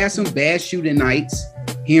Holiday had some bad shooting nights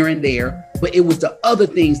here and there, but it was the other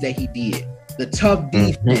things that he did, the tough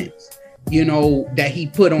defense, you know, that he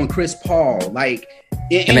put on Chris Paul, like,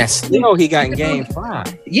 and that steal he got in Game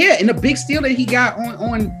 5. Yeah, and the big steal that he got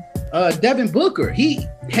on Devin Booker. He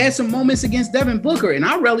had some moments against Devin Booker, and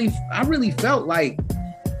I really felt like,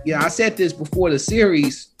 I said this before the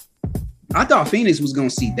series, I thought Phoenix was going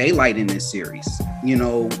to see daylight in this series. You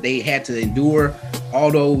know, they had to endure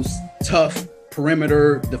all those tough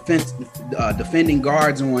perimeter defending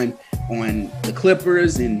guards on the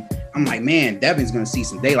Clippers, and I'm like, man, Devin's going to see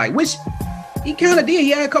some daylight, which he kind of did. He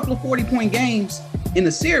had a couple of 40-point games in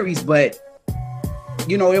the series, but,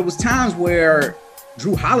 you know, it was times where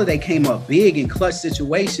Drew Holiday came up big in clutch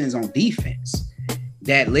situations on defense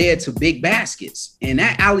that led to big baskets. And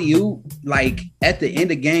that alley-oop, like at the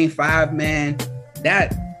end of Game 5, man,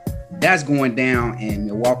 that's going down in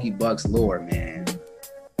Milwaukee Bucks lore, man.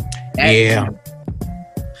 And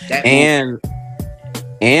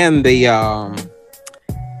they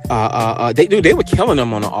were killing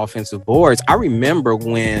them on the offensive boards. I remember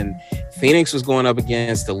when Phoenix was going up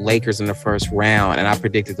against the Lakers in the first round, and I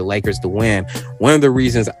predicted the Lakers to win. One of the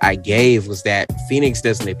reasons I gave was that Phoenix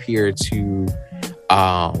doesn't appear to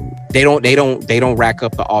they don't rack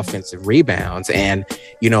up the offensive rebounds, and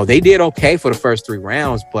you know they did okay for the first 3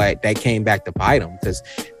 rounds, but they came back to bite them because,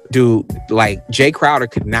 dude, like Jay Crowder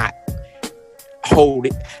could not hold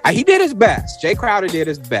it. He did his best. Jay Crowder did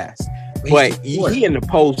his best, but he in the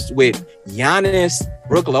post with Giannis,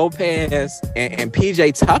 Brook Lopez, and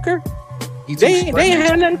PJ Tucker. They ain't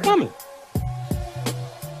had nothing coming.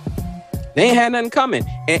 They ain't had nothing coming.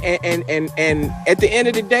 And at the end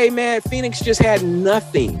of the day, man, Phoenix just had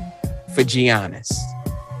nothing for Giannis.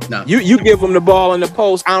 No. You give him the ball in the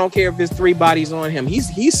post. I don't care if there's 3 bodies on him.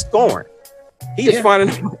 He's scoring. He is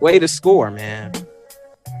finding a way to score, man.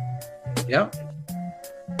 Yep.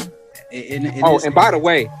 And by the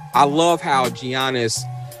way, I love how Giannis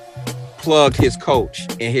plugged his coach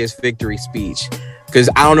in his victory speech. Because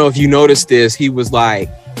I don't know if you noticed this. He was like,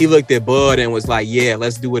 he looked at Bud and was like, yeah,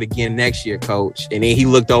 let's do it again next year, coach. And then he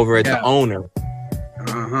looked over at the owner.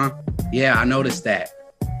 Yeah, I noticed that.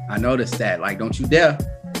 Like, don't you dare.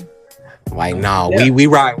 Like, no, we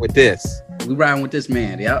riding with this. We riding with this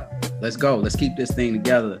man. Yep. Let's go. Let's keep this thing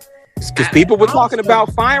together. Because people were talking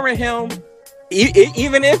about firing him,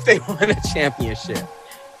 even if they won a championship.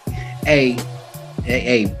 Hey,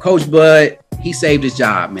 Coach Bud, he saved his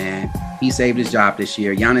job, man. He saved his job this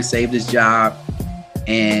year. Giannis saved his job.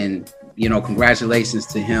 And, you know, congratulations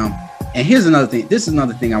to him. And here's another thing. This is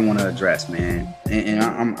another thing I want to address, man. And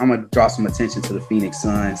I'm going to draw some attention to the Phoenix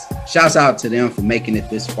Suns. Shouts out to them for making it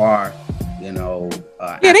this far. You know,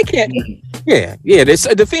 they can't.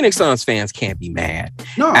 The Phoenix Suns fans can't be mad.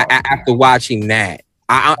 No, after watching that,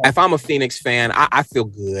 if I'm a Phoenix fan, I feel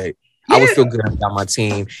good. Yeah. I would feel good about my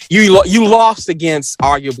team. You lost against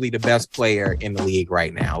arguably the best player in the league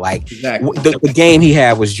right now. Like the game he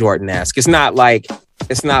had was Jordan-esque. It's not like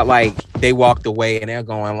they walked away and they're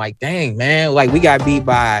going like, dang, man, like we got beat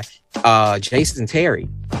by Jason Terry.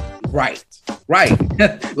 Right. like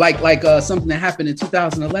something that happened in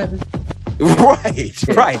 2011. Right.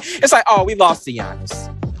 It's like, oh, we lost to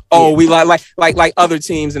Giannis. Oh, we like other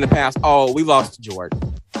teams in the past. Oh, we lost to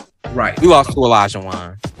Jordan. Right. We lost to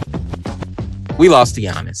Olajuwon. We lost to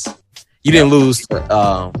Giannis. You didn't lose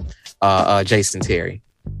to Jason Terry.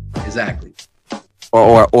 Exactly.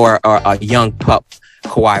 Or a young pup,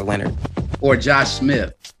 Kawhi Leonard. Or Josh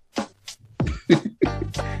Smith.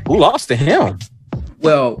 Who lost to him?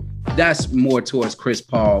 Well, that's more towards Chris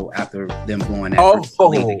Paul after them blowing that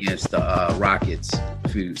lead against the Rockets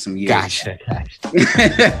for some years. Gotcha.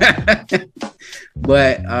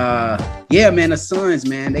 But yeah, man, the Suns,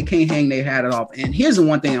 man, they can't hang their hat off. And here's the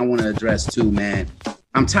one thing I want to address too, man.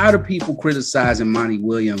 I'm tired of people criticizing Monty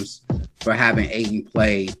Williams for having Ayton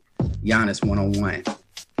play Giannis one-on-one.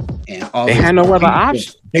 And all they had no other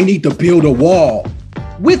option. They need to build a wall.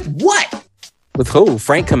 With what? With who?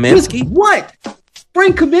 Frank Kaminsky? With what?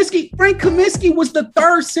 Frank Kaminsky was the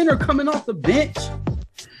third center coming off the bench.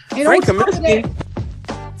 And Frank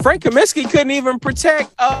Kaminsky couldn't even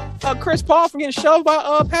protect Chris Paul from getting shoved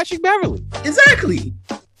by Patrick Beverly. Exactly.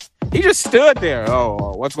 He just stood there.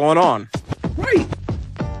 Oh, what's going on? Right.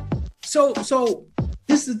 So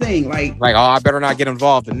this is the thing. Like, oh, I better not get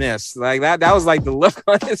involved in this. Like that was like the look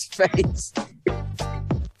on his face.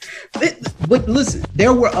 But listen,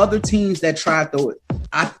 there were other teams that tried the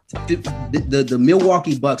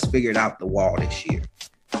Milwaukee Bucks figured out the wall this year.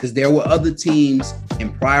 because there were other teams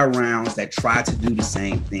in prior rounds that tried to do the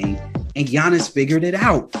same thing, and Giannis figured it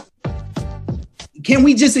out. Can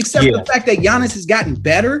we just accept the fact that Giannis has gotten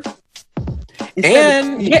better?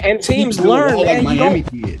 And teams learn. Like Miami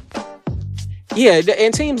did. Yeah,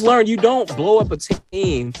 and teams learn you don't blow up a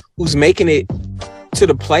team who's making it to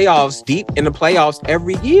the playoffs, deep in the playoffs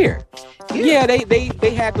every year. Yeah, they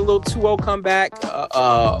had the little 2-0 comeback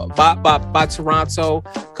by Toronto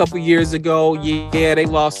a couple years ago. Yeah, they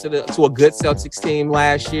lost to a good Celtics team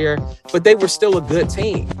last year, but they were still a good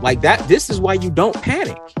team. Like that, this is why you don't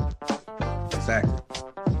panic. Exactly.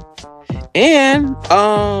 And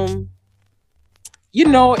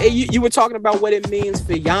you were talking about what it means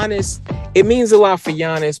for Giannis. It means a lot for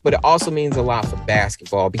Giannis, but it also means a lot for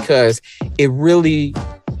basketball because it really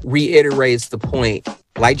reiterates the point.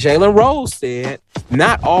 Like Jalen Rose said,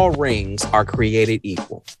 not all rings are created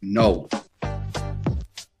equal. No.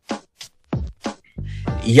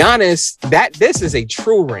 Giannis, this is a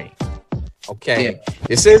true ring. Okay. Yeah.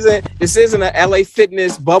 This isn't a LA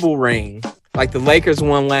Fitness bubble ring like the Lakers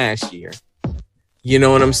won last year. You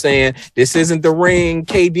know what I'm saying? This isn't the ring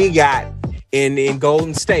KD got in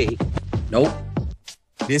Golden State. Nope.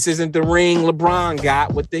 This isn't the ring LeBron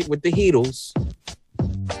got with the Heatles.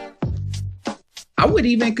 I would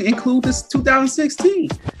even include this 2016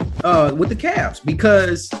 with the Cavs,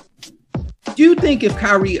 because do you think if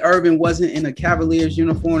Kyrie Irving wasn't in a Cavaliers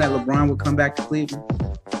uniform that LeBron would come back to Cleveland?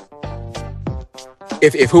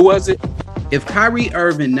 If who was it? If Kyrie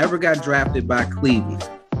Irving never got drafted by Cleveland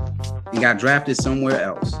and got drafted somewhere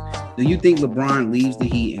else, do you think LeBron leaves the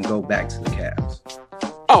Heat and go back to the Cavs?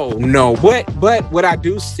 Oh no, but what I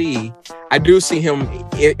do see him,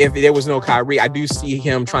 if there was no Kyrie, I do see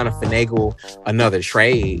him trying to finagle another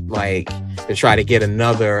trade, like to try to get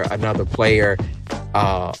another player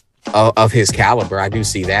of his caliber. I do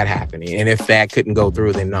see that happening. And if that couldn't go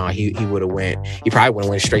through, then no, he probably would have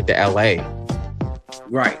went straight to LA.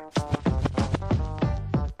 Right.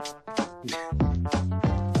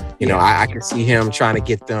 I can see him trying to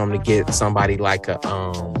get them to get somebody like a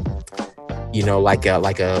like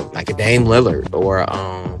a Dame Lillard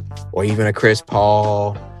or even a Chris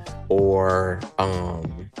Paul or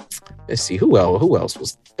let's see who else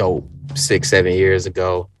was dope 6-7 years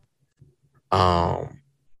ago.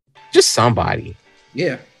 Just somebody.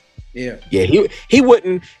 Yeah. He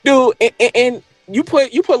wouldn't do and you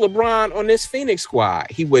put LeBron on this Phoenix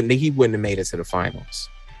squad, he wouldn't have made it to the finals.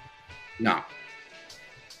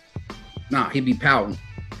 No, he'd be pouting,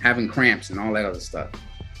 having cramps and all that other stuff.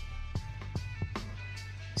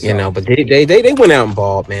 So, but they went out and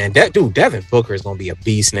balled, man. Devin Booker is gonna be a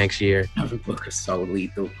beast next year. Devin Booker's so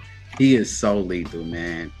lethal. He is so lethal,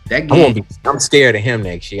 man. That game, I'm scared of him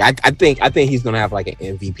next year. I think he's gonna have like an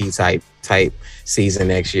MVP type season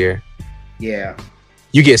next year. Yeah.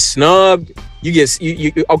 You get snubbed.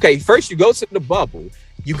 Okay. First, you go to the bubble.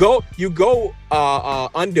 You go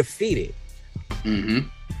undefeated,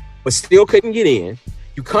 but still couldn't get in.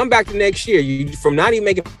 You come back the next year. From not even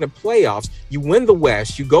making the playoffs, you win the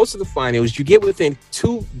West. You go to the finals. You get within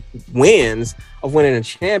 2 wins of winning a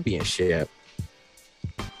championship.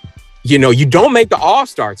 You don't make the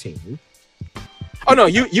All-Star team. Oh no,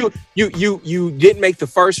 you didn't make the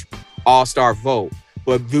first All-Star vote,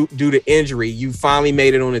 but due to injury, you finally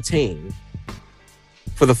made it on the team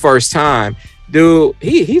for the first time. Dude,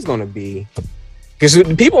 he's gonna be, because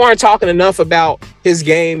people aren't talking enough about his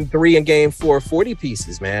game 3 and game 4 40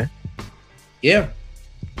 pieces, man. Yeah,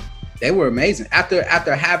 they were amazing. After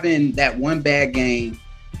having that one bad game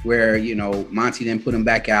where Monty didn't put him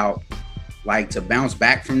back out, like to bounce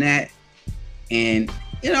back from that, and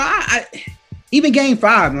I even game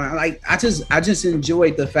 5, like I just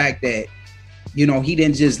enjoyed the fact that he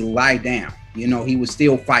didn't just lie down. He was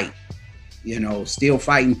still fighting. Still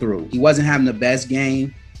fighting through. He wasn't having the best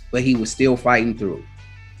game, but he was still fighting through.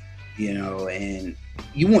 And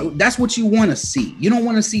that's what you want to see. You don't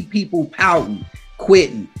want to see people pouting,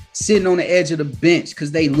 quitting, sitting on the edge of the bench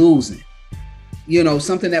because they losing.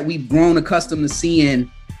 Something that we've grown accustomed to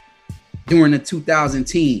seeing during the 2000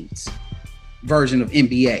 teens version of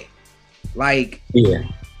NBA. Like, yeah,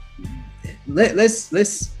 let's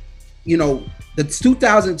the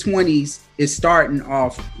 2020s is starting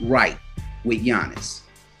off right with Giannis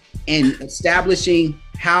and establishing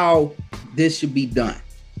how this should be done.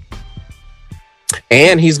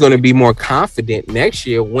 And he's going to be more confident next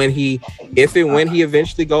year when he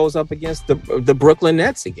eventually goes up against the Brooklyn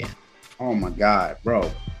Nets again. Oh my God, bro.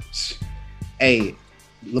 Hey,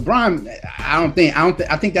 LeBron,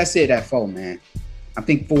 I think that's it at 4, man. I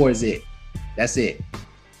think 4 is it. That's it.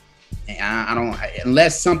 And I don't,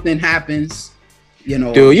 unless something happens You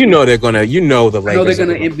know, dude, you know they're gonna, the Lakers. I know they're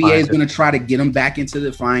gonna. NBA is gonna try to get them back into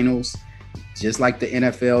the finals, just like the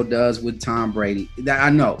NFL does with Tom Brady. I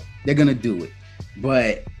know they're gonna do it,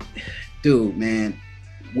 but dude, man,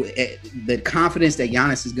 the confidence that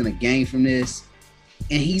Giannis is gonna gain from this,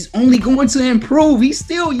 and he's only going to improve. He's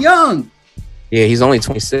still young. Yeah, he's only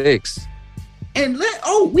 26. And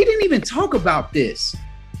we didn't even talk about this.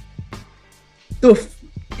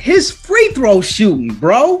 His free throw shooting,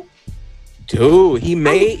 bro. Dude, he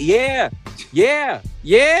made yeah.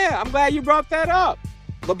 I'm glad you brought that up.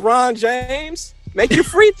 LeBron James, make your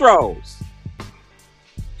free throws.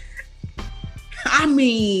 I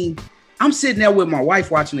mean, I'm sitting there with my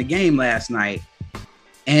wife watching the game last night,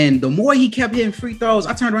 and the more he kept hitting free throws,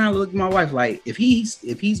 I turned around and looked at my wife like, if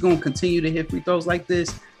he's gonna continue to hit free throws like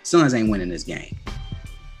this, Suns ain't winning this game.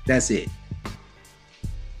 That's it.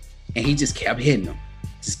 And he just kept hitting them.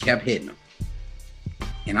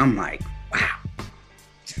 And I'm like, wow.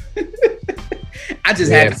 I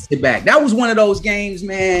just had to sit back. That was one of those games,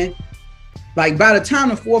 man. Like, by the time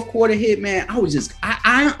the fourth quarter hit, man,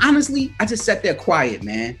 I honestly, I just sat there quiet,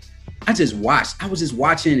 man. I just watched. I was just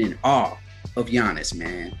watching in awe of Giannis,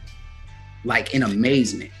 man. Like, in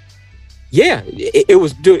amazement. Yeah, it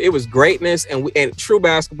was, dude. It was greatness, and true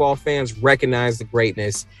basketball fans recognize the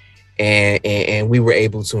greatness, and we were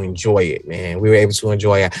able to enjoy it, man. We were able to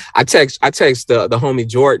enjoy it. I text the homie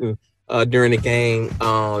Jordan during the game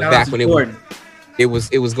back when it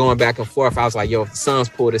was going back and forth. I was like, yo, if the Suns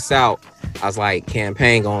pull this out, I was like,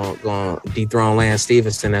 campaign going dethrone Lance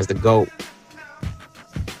Stephenson as the GOAT.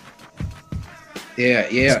 Yeah.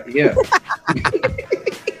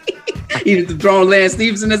 Either dethrone Lance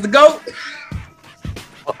Stephenson as the GOAT.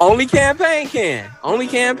 Only campaign can.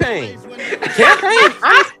 Campaign.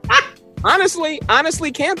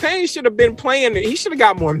 Honestly, campaign should have been playing. He should have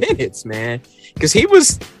got more minutes, man, because he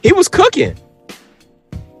was cooking.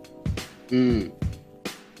 He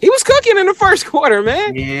was cooking in the first quarter,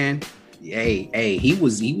 man. Man, hey, he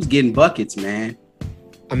was getting buckets, man.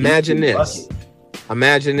 Imagine this.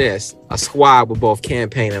 A squad with both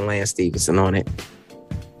Campaign and Lance Stephenson on it.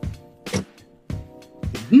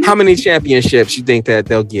 How many championships you think that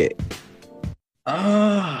they'll get?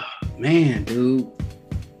 Oh man, dude.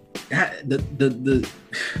 I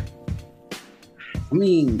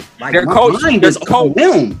mean, like, their my coach, mind is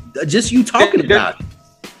overwhelmed. Just you talking about it.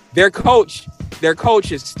 Their coach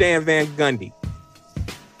is Stan Van Gundy.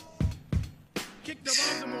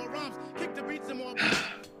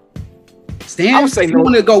 Stan? I would say you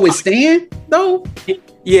want to go with Stan though?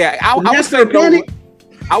 Yeah, I would say no.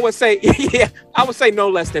 I would say no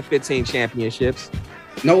less than 15 championships.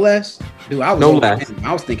 No less? Dude, I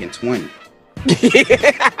was thinking 20.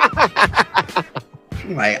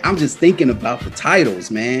 Like, I'm just thinking about the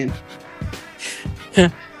titles, man.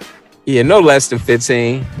 Yeah, no less than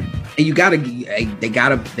 15. And they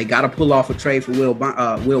gotta pull off a trade for Will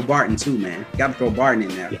Barton too, man. Gotta throw Barton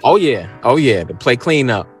in there. Oh yeah, to play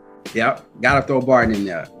cleanup. Yep, gotta throw Barton in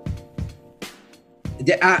there.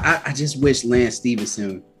 I just wish Lance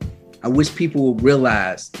Stephenson. I wish people would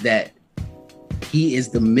realize that he is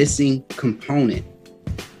the missing component.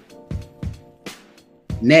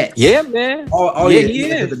 Nets. Yeah, man. He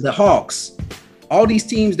is. The Hawks. All these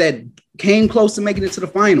teams that came close to making it to the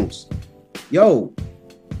finals. Yo,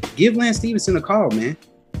 give Lance Stephenson a call, man.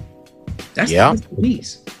 That's the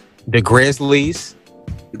piece. The Grizzlies.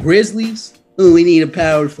 Oh, we need a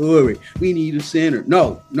power forward. We need a center.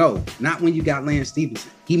 No, not when you got Lance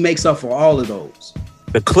Stephenson. He makes up for all of those.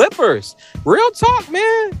 The Clippers. Real talk,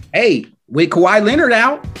 man. Hey, with Kawhi Leonard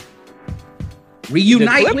out,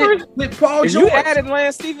 reunite with Paul George. You added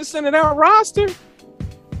Lance Stephenson to that roster?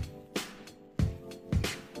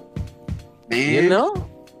 Man. You know?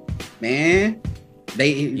 Man.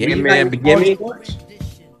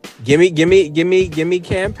 Give me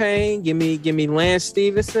Campaign, give me Lance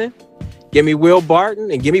Stephenson, give me Will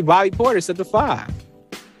Barton, and give me Bobby Portis at the 5.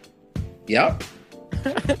 Yep.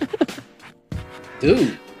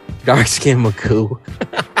 Dude. Dark skin Magoo.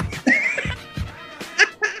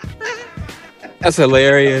 That's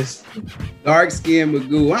hilarious. Dark skin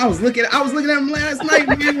Magoo. I was looking at him last night,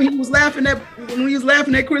 man, when he was laughing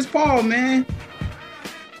at Chris Paul, man.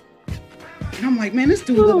 And I'm like, man, this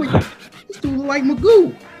dude look like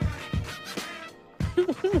Magoo.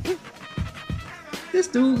 This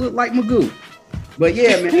dude look like Magoo. But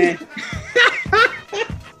yeah, man.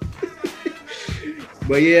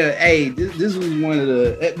 But yeah, hey, this was one of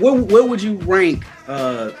the. Where would you rank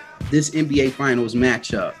this NBA Finals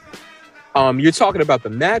matchup? You're talking about the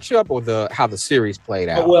matchup or how the series played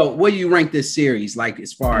out? Well, where do you rank this series, like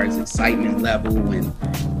as far as excitement level and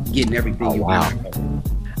getting everything? Wow.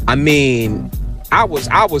 I mean, I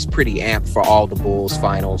was pretty amped for all the Bulls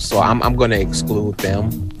finals, so I'm going to exclude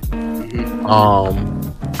them.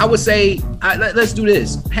 I would say let's do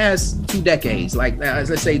this. Past 2 decades, like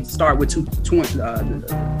let's say start with the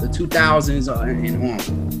 2000s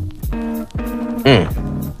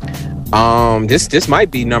and on. This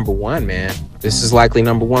might be number one, man. This is likely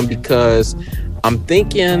number one because I'm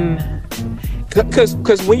thinking, because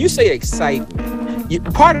when you say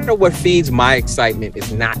excitement, part of what feeds my excitement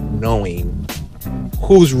is not knowing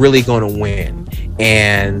who's really going to win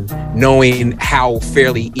and knowing how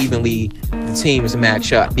fairly evenly the teams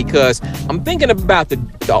match up. Because I'm thinking about the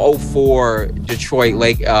 04 Detroit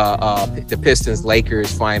the Pistons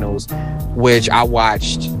Lakers finals, which I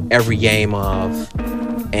watched every game of,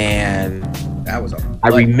 and that was I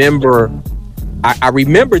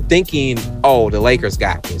remember thinking, oh, the Lakers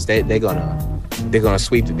got this. They're gonna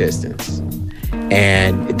sweep the Pistons.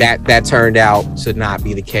 And that turned out to not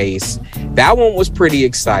be the case. That one was pretty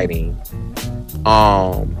exciting.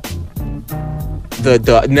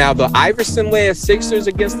 The Iverson-led Sixers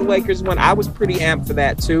against the Lakers one, I was pretty amped for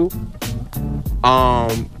that too.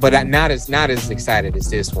 But not as excited as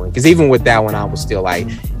this one, because even with that one, I was still like,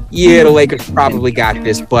 yeah, the Lakers probably got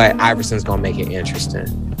this, but Iverson's gonna make it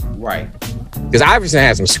interesting, right? Because Iverson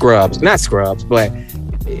has some not scrubs, but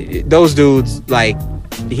those dudes, like,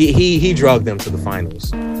 he drugged them to the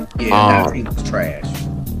finals. Yeah, that team was trash.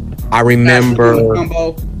 I remember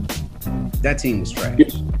that team was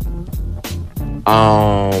trash.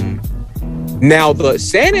 Now the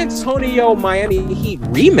San Antonio Miami Heat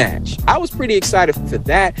rematch, I was pretty excited for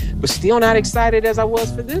that, but still not excited as I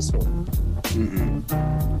was for this one.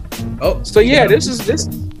 Oh, so yeah, this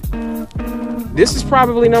is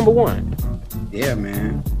probably number one. Yeah,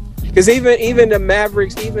 man. Because even the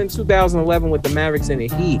Mavericks, even 2011 with the Mavericks and the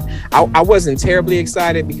Heat, I wasn't terribly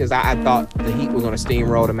excited because I thought the Heat were going to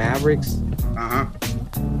steamroll the Mavericks.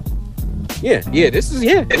 This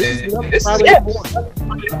is probably number one.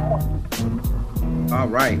 All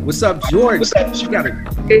right, what's up, George?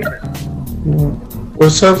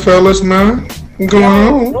 What's up, fellas, man? What's going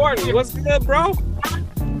on? Jordan, what's good, bro?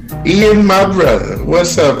 Ian, my brother,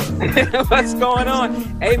 what's up? What's going on?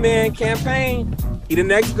 Hey, man, Campaign. He the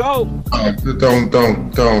next GOAT. Don't,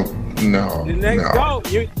 no. The next GOAT.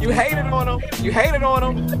 You hated on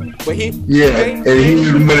him. But he. Yeah, and he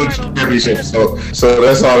didn't win a championship, so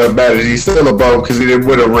that's all that matters. He's still a bum because he didn't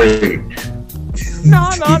win a ring. No,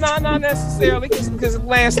 not necessarily, because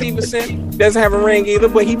Lance Stevenson doesn't have a ring either,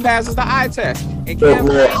 but he passes the eye test. And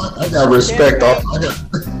well, I got respect.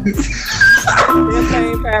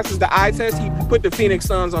 Campaign passes the eye test. He put the Phoenix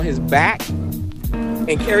Suns on his back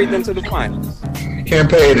and carried them to the finals.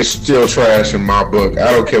 Campaign is still trash in my book.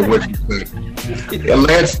 I don't care what you think.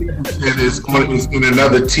 Lance Stevenson is in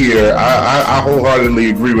another tier. I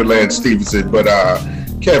wholeheartedly agree with Lance Stevenson, but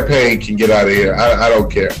Campaign can get out of here. I don't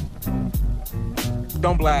care.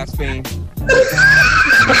 Don't blaspheme.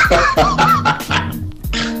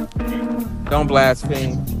 Don't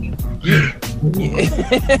blaspheme.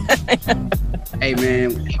 Hey,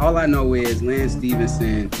 man, all I know is Lance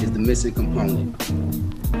Stevenson is the missing component.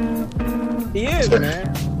 He is,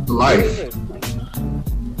 man. Life.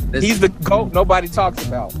 He's the GOAT nobody talks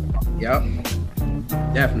about. Yep.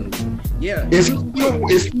 Definitely. Yeah. Is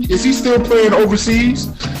he still playing overseas?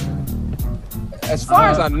 As far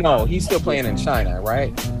as I know, he's still playing in China,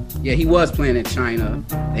 right? Yeah, he was playing in China.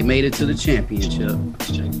 They made it to the championship.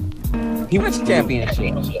 He went to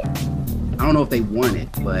championship. I don't know if they won it,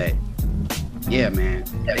 but yeah, man.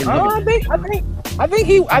 I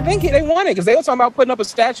think they won it because they were talking about putting up a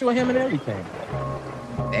statue of him and everything.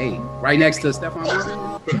 Hey, right next to Stephon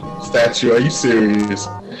Marbury. Statue? Are you serious?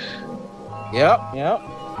 Yep.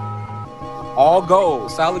 All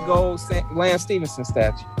gold, solid gold, Lance Stevenson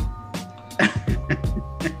statue.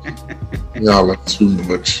 Y'all are too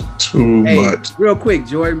much. Real quick,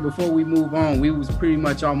 Jordan, before we move on, we was pretty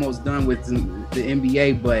much almost done with the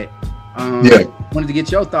NBA, but wanted to get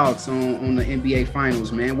your thoughts on the NBA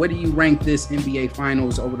Finals, man. What do you rank this NBA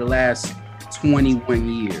Finals over the last 21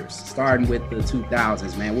 years, starting with the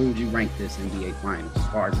 2000s, man? What would you rank this NBA Finals as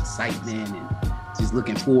far as excitement and just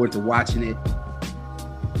looking forward to watching it?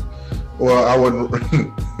 Well, I would,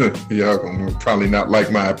 y'all gonna probably not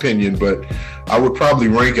like my opinion, but I would probably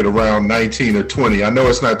rank it around 19 or 20. I know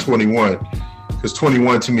it's not 21, because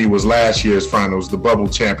 21 to me was last year's finals, the bubble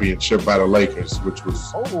championship by the Lakers, which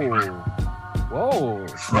was whoa,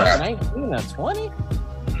 crap. 19 or 20?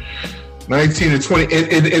 19 or 20,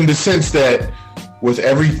 in the sense that with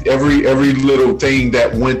every little thing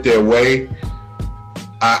that went their way,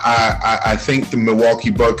 I think the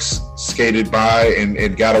Milwaukee Bucks skated by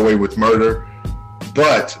and got away with murder.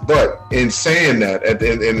 But in saying that,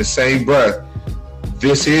 in the same breath,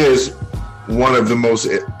 this is one of the most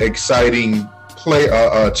exciting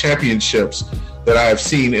championships that I have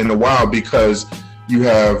seen in a while, because you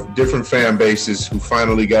have different fan bases who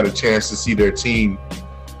finally got a chance to see their team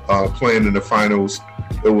playing in the finals.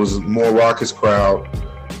 It was a more raucous crowd.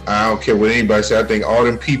 I don't care what anybody said. I think all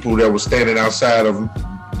them people that were standing outside of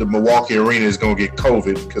the Milwaukee Arena is going to get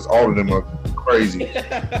COVID, because all of them are crazy.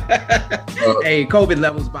 Hey, COVID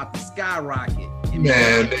levels about to skyrocket.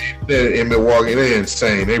 Man, they're in Milwaukee, they're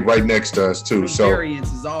insane. They right next to us too. So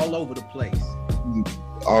variants is all over the place.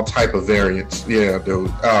 All type of variants, yeah,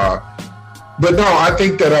 dude. But no, I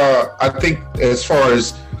think that as far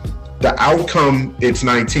as the outcome, it's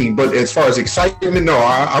 19. But as far as excitement, no,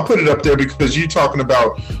 I'll put it up there, because you're talking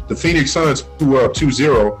about the Phoenix Suns, who were up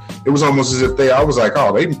 2-0. It was almost as if I was like,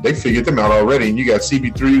 oh, they figured them out already. And you got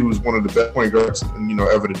CP3, who's one of the best point guards,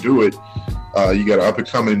 ever to do it. You got an up and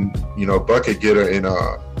coming, bucket getter in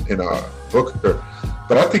Booker.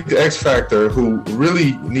 But I think the X factor who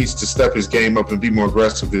really needs to step his game up and be more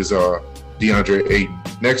aggressive is DeAndre Ayton.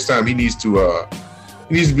 Next time he needs to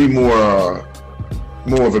be more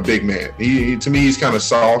of a big man. To me, he's kind of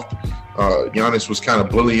soft. Giannis was kind of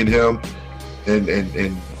bullying him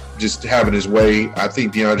and just having his way. I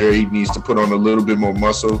think DeAndre Ayton needs to put on a little bit more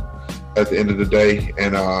muscle at the end of the day,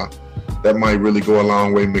 and that might really go a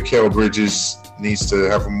long way. Mikal Bridges needs to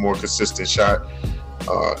have a more consistent shot.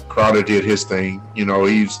 Crowder did his thing. He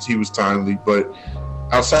was timely, but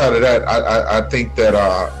outside of that, I think that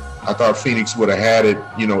I thought Phoenix would have had it,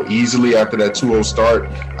 easily after that 2-0 start.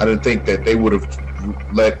 I didn't think that they would have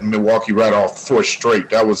let Milwaukee right off 4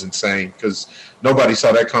 straight. That was insane, because nobody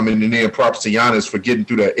saw that coming. And then props to Giannis for getting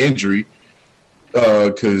through that injury,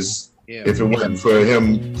 because if it wasn't for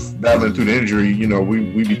him battling through the injury,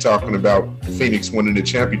 we'd be talking about Phoenix winning the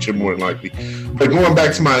championship more than likely. But going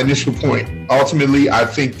back to my initial point, ultimately, I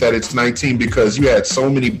think that it's 19 because you had so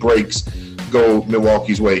many breaks go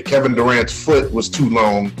Milwaukee's way. Kevin Durant's foot was too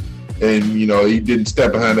long, and he didn't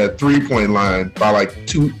step behind that 3-point line by like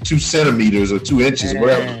 2 centimeters or 2 inches,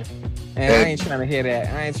 whatever. And I ain't trying to hear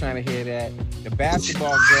that. The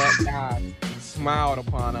basketball god smiled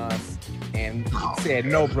upon us and said,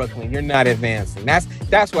 "No, Brooklyn, you're not advancing." That's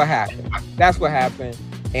what happened.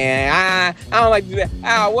 And I don't like to do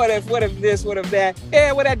that. What if this? What if that?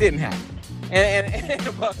 Yeah, well, that didn't happen. And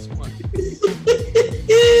the Bucks won.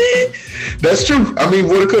 That's true. I mean,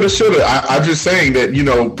 woulda, coulda, shoulda. I'm just saying that,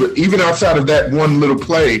 but even outside of that one little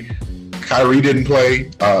play, Kyrie didn't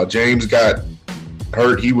play. James got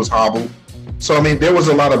hurt. He was hobbled. So, I mean, there was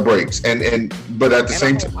a lot of breaks. But at the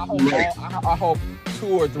same time, I hope 2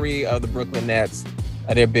 or 3 of the Brooklyn Nets,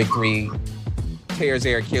 their big 3, tears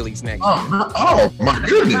their Achilles next year. Oh, my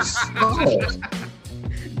goodness.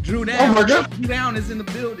 Drew Down. Oh, my God. Drew Down is in the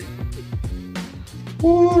building.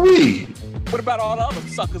 Ooh-wee. What about all the other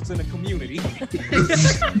suckers in the community?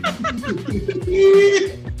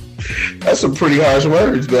 That's some pretty harsh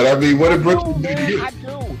words, but I mean, what did Brooklyn do to you?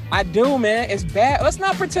 I do, man. It's bad. Let's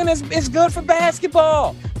not pretend it's good for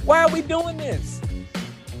basketball. Why are we doing this?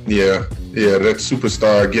 Yeah, that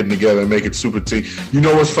superstar getting together and making super team. You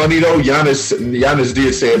know what's funny though? Giannis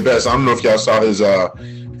did say it best. I don't know if y'all saw his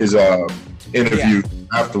interview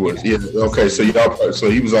afterwards. Yeah. Okay. So he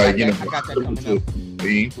was like, I got that coming up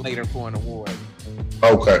later for an award.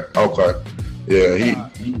 Okay. Yeah.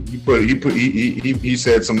 He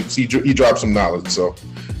said he dropped some knowledge. So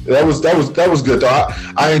that was good though.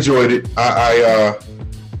 I enjoyed it. I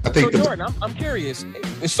think. So Jordan, I'm curious.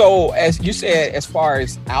 So as you said, as far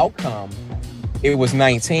as outcome, it was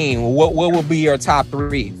 19. What will be your top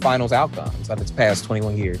 3 finals outcomes of its past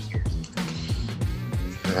 21 years?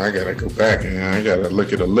 I gotta go back and I gotta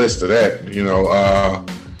look at a list of that.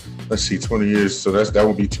 Let's see, 20 years. So that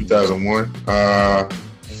would be 2001.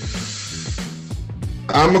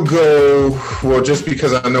 I'm gonna go. Well, just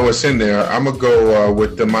because I know it's in there, I'm gonna go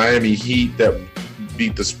with the Miami Heat that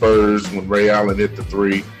beat the Spurs when Ray Allen hit the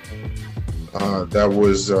 3. That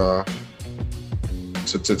was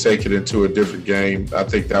to take it into a different game. I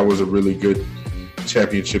think that was a really good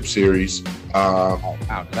championship series. Wow,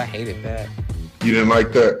 I hated that. You didn't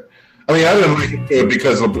like that? I mean, I didn't like it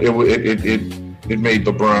because it made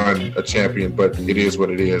LeBron a champion, but it is what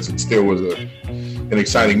it is. It still was an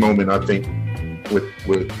exciting moment, I think,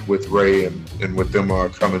 with Ray and with them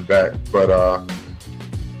coming back. But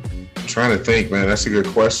trying to think, man, that's a good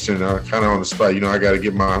question. Kind of on the spot. I got to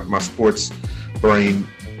get my sports brain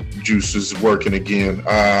juices working again.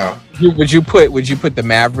 Would you put the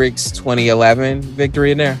Mavericks 2011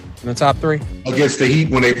 victory in there in the top 3 against the Heat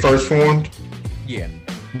when they first formed? Yeah.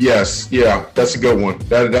 Yes, yeah, that's a good one.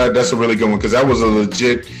 That's a really good one because that was a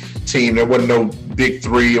legit team. There wasn't no big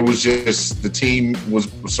three. It was just the team was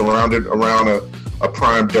surrounded around a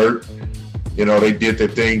prime dirt. You know, they did their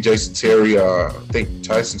thing. Jason Terry, I think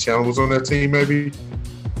Tyson Chandler was on that team, maybe.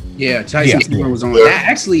 Yeah, Tyson Chandler was on that.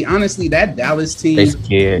 Actually, honestly, that Dallas team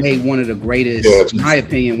made one of the greatest, in my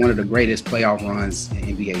opinion, one of the greatest playoff runs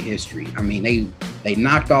in NBA history. I mean, they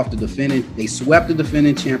knocked off they swept the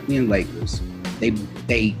defending champion Lakers.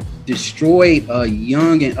 They destroyed a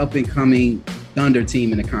young and up and coming Thunder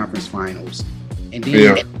team in the conference finals, and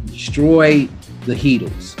then they destroyed the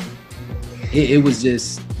Heatles. It was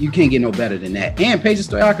just, you can't get no better than that. And Peja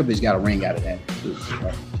Stojakovic got a ring out of that.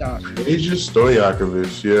 Peja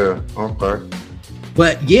Stojakovic, yeah, okay.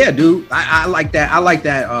 But yeah, dude, I like that. I like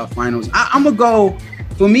that finals. I'm gonna go.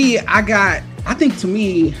 For me, I think to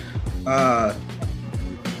me,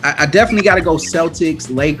 I definitely got to go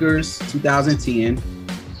Celtics, Lakers, 2010.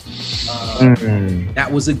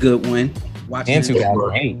 That was a good one. And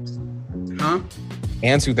 2008. Huh?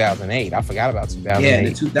 And 2008. I forgot about 2008. Yeah,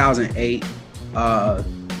 the 2008.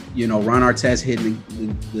 You know, Ron Artest hitting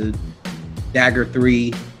the dagger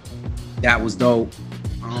three. That was dope.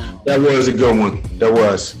 That was a good one. That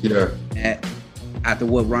was, yeah. After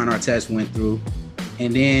what Ron Artest went through.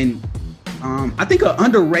 And then I think an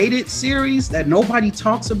underrated series that nobody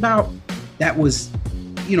talks about that was,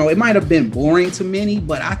 you know, it might have been boring to many,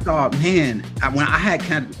 but I thought, man, when I had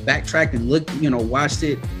kind of backtracked and looked, you know, watched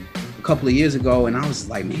it a couple of years ago, and I was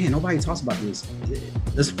like, man, nobody talks about this.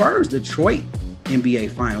 The Spurs Detroit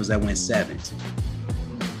NBA Finals that went 7.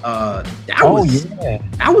 That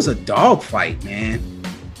was a dogfight, man.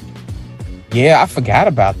 Yeah, I forgot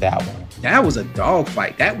about that one. That was a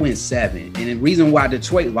dogfight. That went 7. And the reason why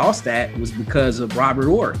Detroit lost that was because of Robert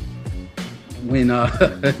Horry. When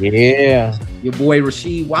your boy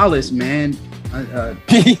Rasheed Wallace, man, for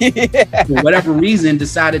whatever reason,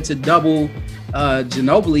 decided to double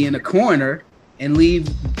Ginobili in the corner and leave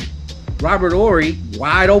Robert Horry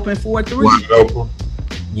wide open for a 3. Wide open.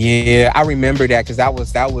 Yeah, I remember that because I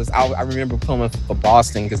remember pulling for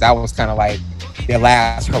Boston because that was kind of like their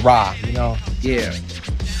last hurrah, you know? Yeah.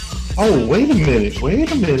 Oh, wait a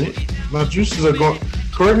minute. My juices are going.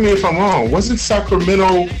 Correct me if I'm wrong. Wasn't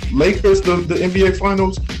Sacramento Lakers the NBA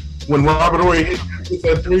Finals when Robert Horry hit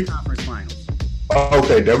that 3? Conference Finals. Oh,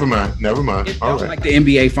 okay, never mind. It felt like the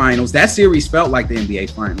NBA Finals. That series felt like the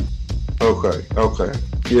NBA Finals. Okay.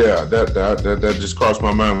 Yeah, that just crossed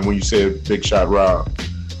my mind when you said Big Shot Rob.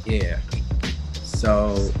 Yeah.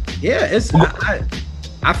 So yeah, it's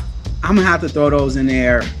I'm gonna have to throw those in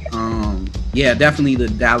there. Yeah, definitely the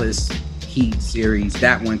Dallas Heat series.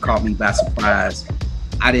 That one caught me by surprise.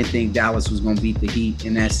 I didn't think Dallas was gonna beat the Heat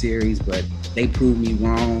in that series, but they proved me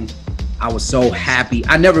wrong. I was so happy.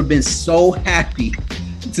 I've never been so happy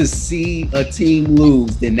to see a team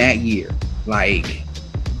lose than that year. Like,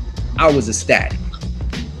 I was ecstatic.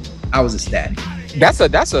 That's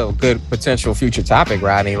a good potential future topic,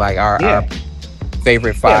 Rodney. Like our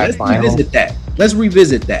favorite 5 finals. Let's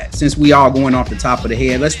revisit that since we all going off the top of the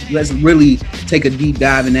head. Let's really take a deep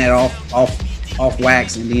dive in that off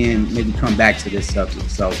wax and then maybe come back to this subject.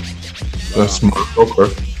 So that's smart.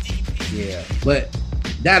 Okay. Yeah, but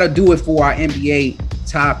that'll do it for our NBA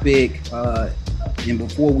topic. And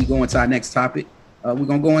before we go into our next topic, we're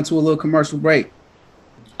gonna go into a little commercial break.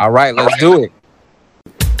 All right, let's do it.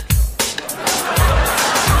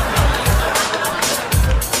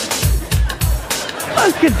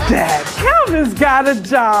 Look at that. Calvin's got a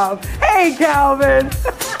job. Hey, Calvin.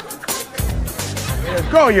 Way to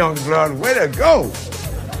go, young blood. Way to go.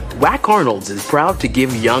 WAC Arnold's is proud to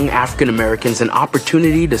give young African Americans an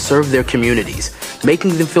opportunity to serve their communities,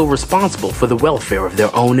 making them feel responsible for the welfare of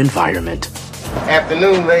their own environment.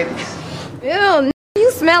 Afternoon, ladies. Ew,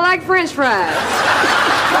 you smell like French fries.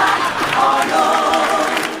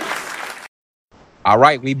 All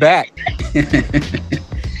right, we back.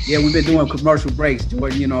 Yeah, we've been doing commercial breaks,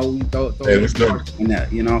 Jordan. You know, we throw in that,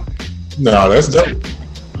 you know. No, that's dope.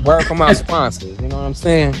 Word from our sponsors, you know what I'm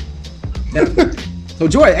saying? So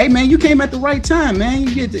Jordan, hey man, you came at the right time, man.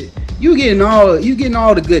 You getting all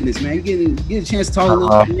the goodness, man. You get a chance to talk a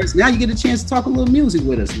little bit. Now you get a chance to talk a little music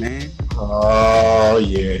with us, man. Oh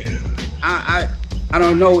yeah. I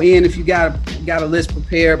don't know, Ian, if you got a list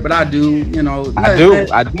prepared, but I do. You know,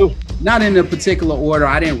 I do. Not in a particular order.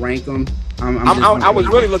 I didn't rank them. I was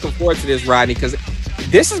really looking forward to this, Rodney, because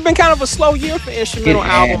this has been kind of a slow year for instrumental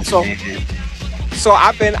albums. So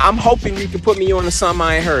I'm hoping you can put me on to something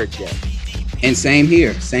I ain't heard yet. And same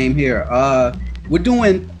here. we're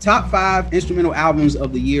doing top 5 instrumental albums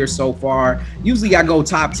of the year so far. Usually I go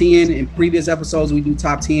top 10. In previous episodes we do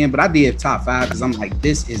top 10, but I did top 5 because I'm like,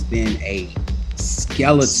 this has been a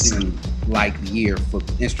skeleton like year for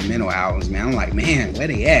instrumental albums, man. I'm like, man, where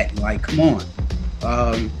they at? Like, come on.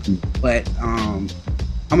 But I'm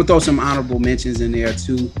gonna throw some honorable mentions in there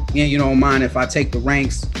too. And you don't mind if I take the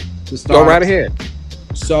ranks to start? Go right ahead.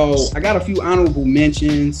 So I got a few honorable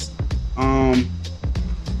mentions.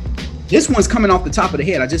 This one's coming off the top of the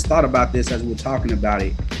head. I just thought about this as we were talking about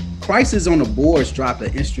it. Crisis on the Boards dropped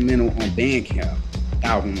an instrumental on Bandcamp,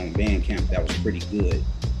 album on Bandcamp that was pretty good.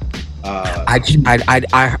 I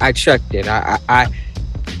checked it.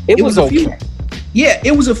 It was okay.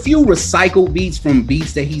 It was a few recycled beats from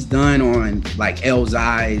beats that he's done on like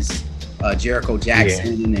Elzhi's, Jericho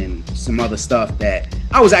Jackson, and some other stuff that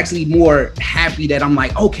I was actually more happy that I'm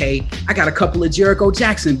like, okay, I got a couple of Jericho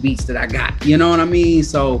Jackson beats that I got. You know what I mean?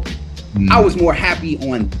 So I was more happy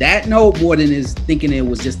on that note more than is thinking it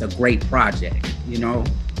was just a great project, you know?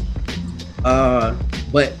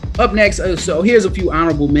 But up next, so here's a few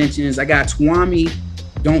honorable mentions. I got Twami,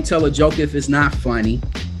 Don't Tell a Joke If It's Not Funny.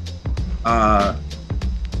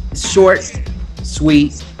 Short,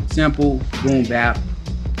 sweet, simple, boom bap.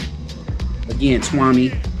 Again,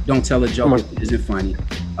 Twami, Don't Tell a Joke If It Isn't Funny.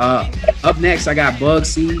 Up next, I got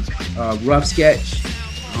Bugsy, Rough Sketch.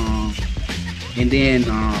 And then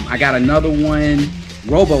I got another one,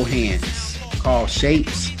 Robo Hands, called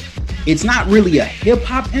Shapes. It's not really a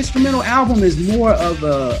hip-hop instrumental album. It's more of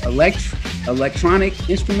a electronic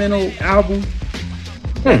instrumental album.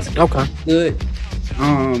 Okay. Good.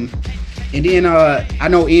 And then I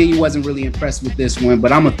know Ian, you wasn't really impressed with this one,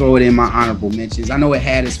 but I'm gonna throw it in my honorable mentions. I know it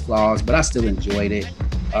had its flaws, but I still enjoyed it.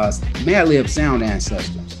 Madlib Sound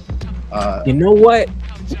Ancestors. You know what?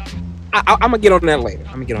 I'm gonna get on that later.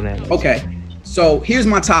 Okay. So here's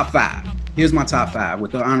my top 5. With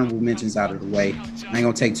the honorable mentions out of the way. I ain't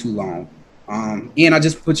gonna take too long. Ian, I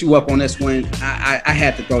just put you up on this one. I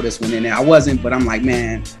had to throw this one in there. I wasn't, but I'm like,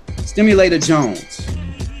 man, Stimulator Jones.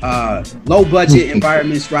 Low budget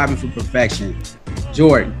environment striving for perfection.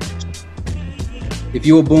 Jordan, if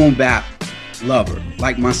you a boom bap lover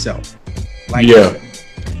like myself,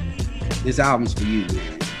 this album's for you,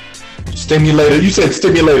 man. Stimulator, you said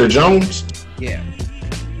Stimulator Jones? Yeah.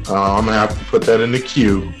 I'm gonna have to put that in the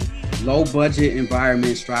queue. Low budget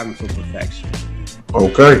environment striving for perfection.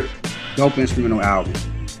 Okay. Dope instrumental album.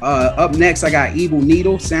 Up next, I got Evil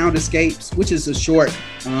Needle, Sound Escapes, which is a short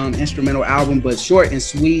instrumental album, but short and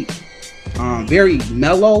sweet. Very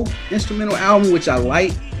mellow instrumental album, which I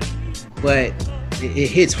like, but it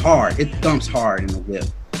hits hard. It thumps hard in the whip.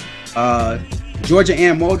 Georgia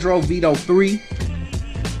Ann Muldrow, Vito 3.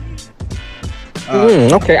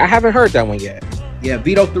 Okay, I haven't heard that one yet. Yeah,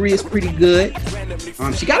 Vito 3 is pretty good.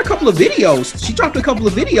 She got a couple of videos. She dropped a couple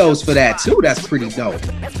of videos for that too. That's pretty dope.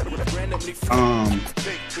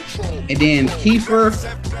 And then Kiefer,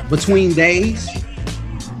 Between Days.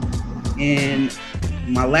 And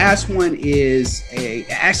my last one is a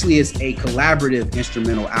collaborative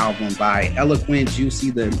instrumental album by Eloquent,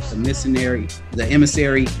 Juicy, the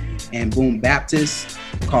Emissary, and Boom Baptist,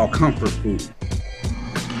 called Comfort Food.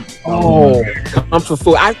 Oh, Comfort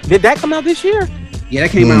Food. Did that come out this year? Yeah,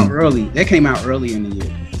 that came out early. That came out early in the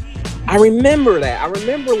year. I remember that. I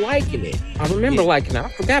remember liking it. I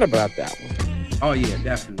forgot about that one. Oh yeah,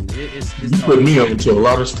 definitely. It's you put me up to a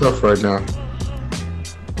lot of stuff right now.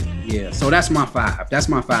 Yeah, so that's my 5. That's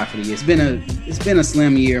my 5 for the year. It's been a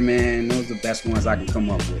slim year, man. Those are the best ones I can come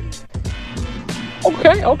up with.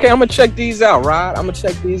 Okay. I'm gonna check these out, Rod.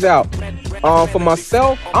 For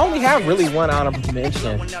myself, I only have really one honorable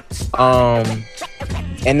mention.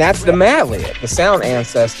 And that's the Madlib, the Sound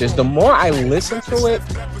Ancestors. The more I listen to it,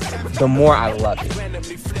 the more I love it.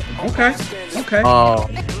 Okay.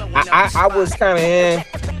 I was kind of in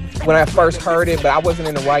when I first heard it, but I wasn't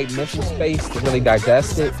in the right mental space to really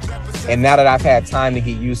digest it. And now that I've had time to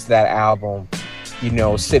get used to that album,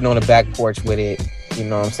 sitting on the back porch with it, you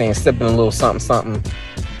know what I'm saying, sipping a little something,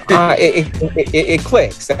 it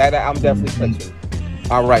clicks. I'm definitely clicking.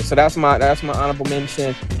 All right, so that's my honorable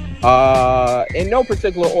mention. In no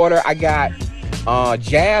particular order, I got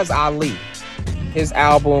Jazz Ali, his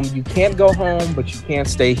album You Can't Go Home But You Can't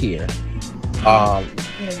Stay Here.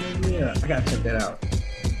 Yeah, I gotta check that out.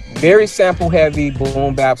 Very sample heavy,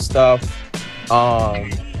 boom bap stuff. A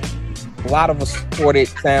lot of assorted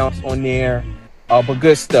sounds on there, but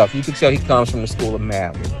good stuff. You can tell he comes from the school of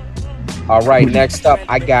Madlib. All right, next up,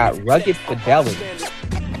 I got Rugged Fidelity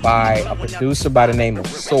by a producer by the name of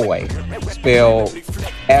Soy, spelled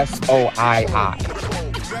Soii.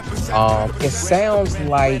 It sounds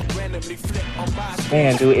like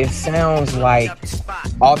Man, dude, it sounds like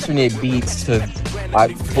alternate beats to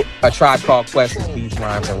a Tribe Called Quest's Beats,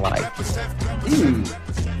 Rhymes, and Life.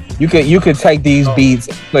 You could take these beats,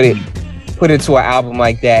 put it to an album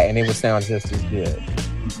like that, and it would sound just as good.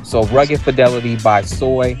 So Rugged Fidelity by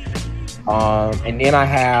Soy, and then I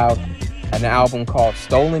have an album called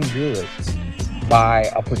Stolen Goods by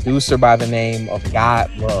a producer by the name of God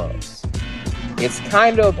Loves. It's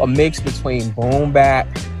kind of a mix between boom bap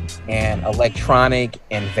and electronic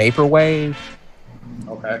and vaporwave.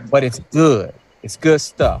 Okay. But it's good. It's good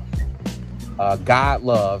stuff. God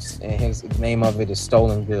Loves, and his name of it is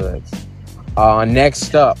Stolen Goods.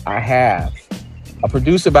 Next up, I have a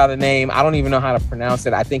producer by the name, I don't even know how to pronounce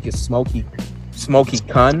it. I think it's Smokey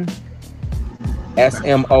Kun.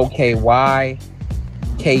 SMOKYKUN.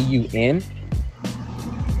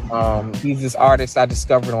 He's this artist I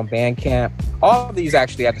discovered on Bandcamp. All of these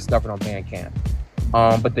actually I discovered on Bandcamp.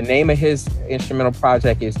 But the name of his instrumental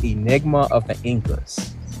project is Enigma of the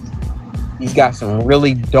Incas. He's got some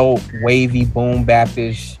really dope, wavy, boom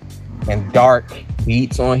bapish, and dark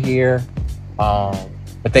beats on here.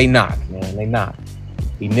 But they knock, man. They knock.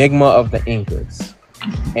 Enigma of the Incas.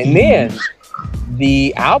 And then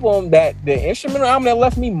the instrumental album that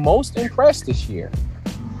left me most impressed this year,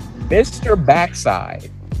 Mr.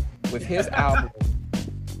 Backside, with his album.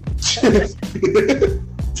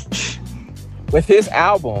 With his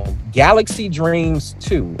album, Galaxy Dreams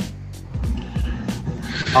 2.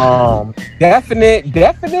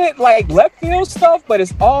 Definite like left field stuff, but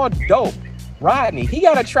it's all dope. Rodney, he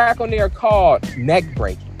got a track on there called Neck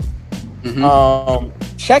Breaking.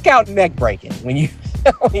 Check out Neck Breaking. When you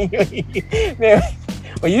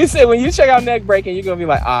check out Neck Breaking, you're gonna be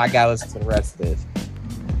like, I gotta listen to the rest of this.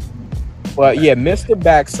 But yeah, Mr.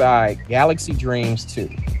 Backside, Galaxy Dreams 2.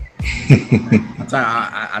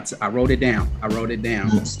 I wrote it down. I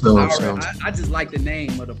just like the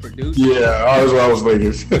name of the producer. Yeah, that's what I was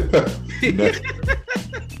thinking.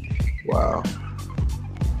 Wow.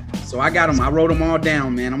 So I got them. I wrote them all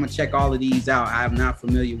down, man. I'm gonna check all of these out. I'm not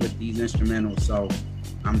familiar with these instrumentals, so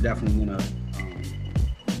I'm definitely gonna,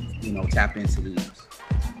 tap into these.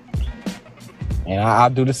 And I'll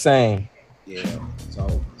do the same. Yeah.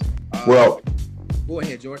 So. Well. Go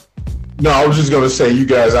ahead, Jordan. No, I was just gonna say, you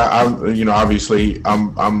guys. I'm obviously,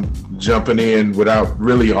 I'm jumping in without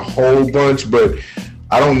really a whole bunch, but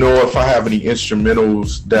I don't know if I have any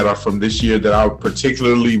instrumentals that are from this year that I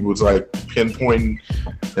particularly was like pinpointing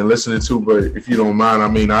and listening to. But if you don't mind, I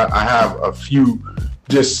mean, I have a few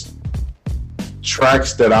just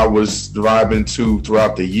tracks that I was vibing to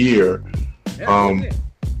throughout the year.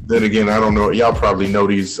 Then again, I don't know. Y'all probably know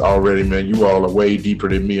these already, man. You all are way deeper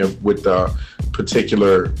than me with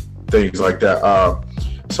particular things like that.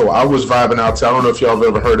 So I was vibing out to, I don't know if y'all have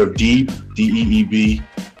ever heard of Deeb, D-E-E-B.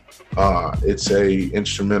 It's a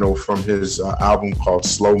instrumental from his album called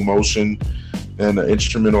Slow Motion. And the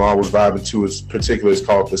instrumental I was vibing to is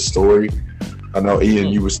called The Story. I know, Ian,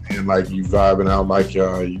 you were saying like you vibing out like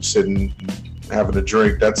you sitting having a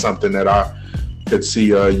drink. That's something that I could see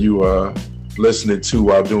you listening to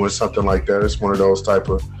while doing something like that. It's one of those type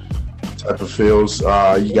of feels.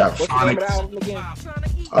 You got Phonics.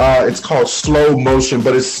 It's called Slow Motion,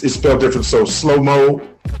 but it's spelled different. So slow mo,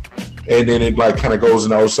 and then it like kind of goes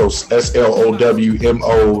in also SLOWMOCEAN.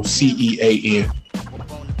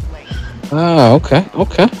 Oh, okay.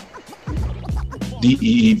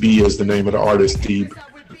 DEEB is the name of the artist, Deeb.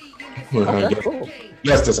 Okay, cool.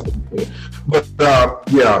 Yes, that's it. But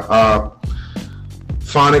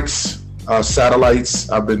Phonics, Satellites.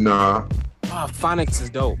 I've been. Phonics is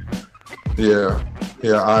dope. Yeah,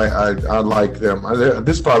 I like them.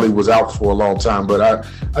 This probably was out for a long time, but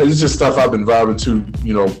it's just stuff I've been vibing to,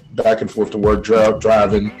 back and forth to work,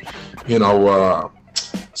 driving,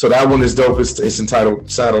 So that one is dope. It's entitled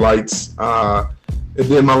Satellites. And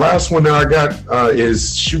then my last one that I got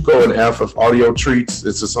is Shuko and F of Audio Treats.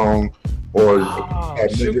 It's a song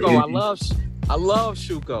Shuko. I love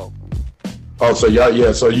Shuko. Oh, so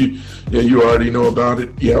yeah. So you already know about it.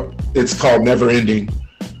 Yep. It's called Never Ending,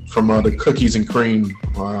 from the Cookies and Cream,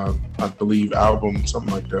 I believe, album,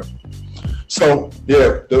 something like that. So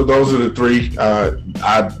yeah, those are the three.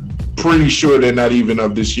 I'm pretty sure they're not even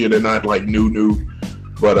of this year. They're not like new,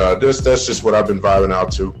 but that's just what I've been vibing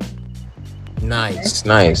out to.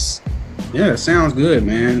 Nice. Yeah, sounds good,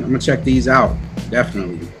 man. I'm gonna check these out,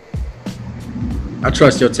 definitely. I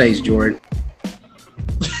trust your taste, Jordan.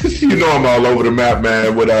 I'm all over the map,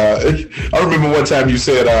 man. I remember one time you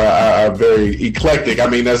said very eclectic. I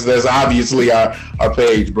mean, that's obviously our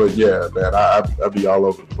page, but yeah, man, I'll be all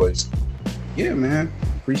over the place. Yeah, man.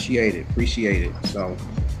 Appreciate it. So,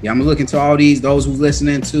 yeah, I'm gonna look into all these. Those who's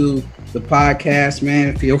listening to the podcast,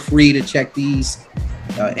 man. Feel free to check these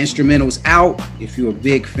instrumentals out if you're a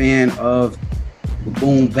big fan of the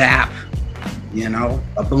boom bap, you know,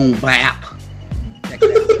 a boom bap. Check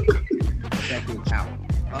it out.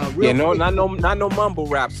 Yeah, no, not no mumble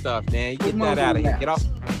rap stuff, man. Get that out of here. Get off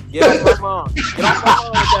my lawn. Get off my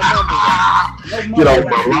lawn with that mumble rap. Get off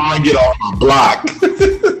my lawn. Get off my block.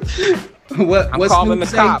 I'm calling the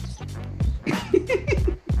cops.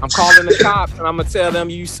 I'm calling the cops, and I'm gonna tell them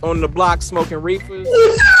you on the block smoking reefers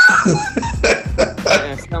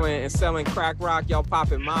and selling crack rock. Y'all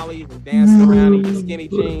popping mollies and dancing around in your skinny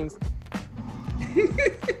jeans.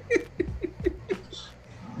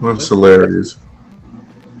 That's hilarious.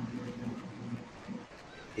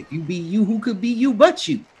 If you be you, who could be you but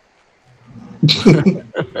you?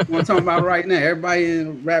 What I'm talking about right now. Everybody in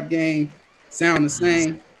the rap game sound the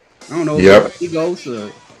same. I don't know if he goes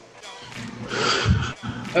or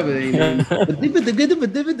everything.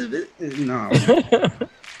 No.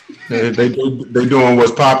 They doing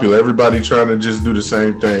what's popular. Everybody trying to just do the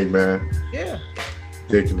same thing, man. Yeah.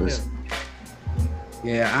 Ridiculous.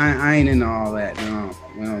 Yeah, I ain't into all that. No.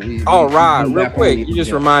 Rod, real quick, you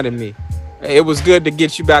just reminded me. It was good to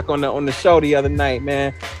get you back on the show the other night,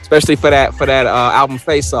 man. Especially for that album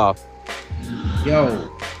Face Off.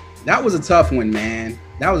 Yo, that was a tough one, man.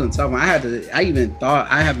 That was a tough one. I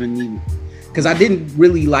because I didn't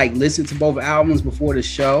really like listen to both albums before the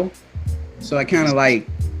show. So I kind of like,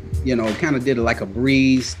 you know, did like a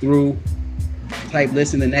breeze through type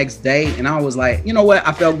listen the next day. And I was like, you know what?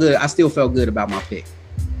 I felt good. I still felt good about my pick.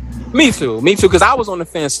 Me too. Because I was on the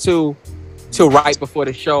fence too, till right before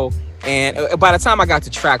the show. And by the time I got to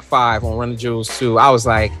track 5 on Run the Jewels 2, I was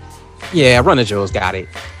like, yeah, Run the Jewels got it.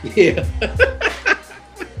 Yeah.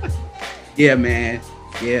 Yeah, man.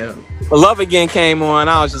 Yeah. But Love Again came on.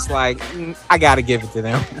 I was just like, I got to give it to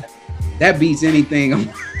them. That beats anything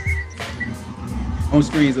on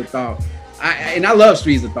Streets of Thought. I love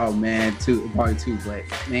Streets of Thought, man, part 2, but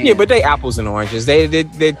man. Yeah, but they apples and oranges.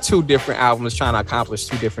 They're two different albums trying to accomplish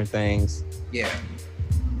two different things. Yeah.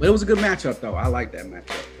 But it was a good matchup, though. I like that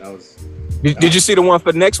matchup. Did you see the one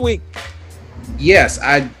for next week? Yes,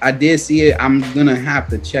 I did see it. I'm gonna have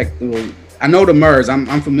to check through. I know the Murs.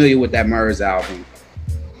 I'm familiar with that Murs album.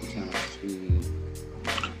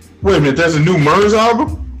 Wait a minute, there's a new Murs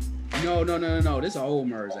album? No. This is an old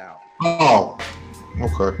Murs album. Oh,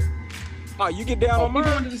 okay. Oh, you get down on Murs?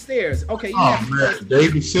 Under the stairs. Okay. Man,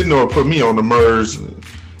 David Sidnor put me on the Murs. Dave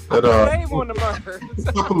on the Murs.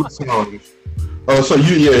 A couple of songs. Oh, so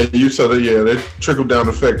that trickle down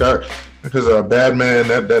effect. Because Bad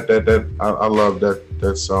Man, I love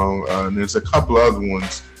that song. And there's a couple other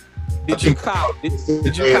ones. Did you cop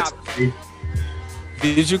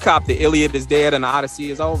the Iliad is Dead and the Odyssey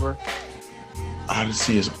is Over?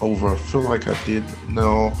 Odyssey is Over. I feel like I did.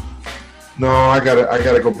 No, I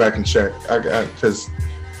gotta go back and check. I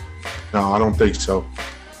don't think so.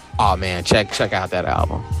 Oh man, check out that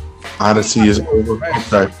album. Odyssey is Over.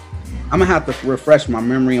 Okay. I'm gonna have to refresh my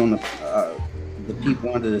memory on the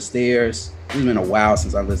People Under the Stairs. It's been a while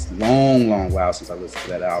since I listened, long while since I listened to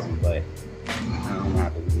that album, but I'm gonna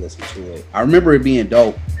have to listen to it. I remember it being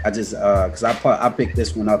dope. I just because I picked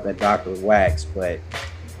this one up at Dr. Wax, but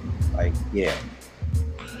like yeah.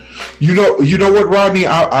 You know what, Rodney?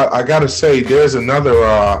 I gotta say, there's another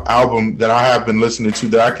album that I have been listening to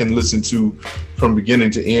that I can listen to from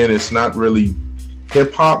beginning to end. It's not really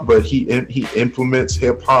hip hop, but he implements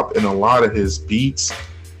hip hop in a lot of his beats,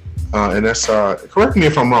 and that's correct me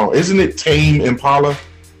if I'm wrong. Isn't it Tame Impala?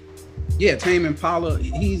 Yeah, Tame Impala.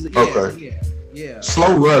 Okay. Yeah.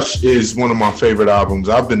 Slow Rush is one of my favorite albums.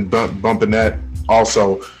 I've been bumping that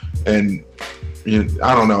also, and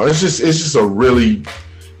I don't know. It's just a really,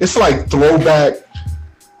 it's like throwback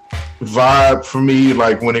vibe for me.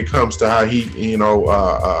 Like when it comes to how he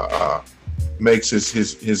makes his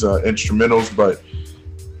instrumentals, but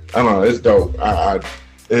I don't know. It's dope.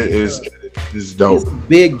 It's dope. He's a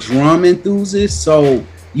big drum enthusiast, so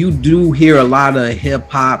you do hear a lot of hip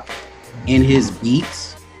hop in his beats.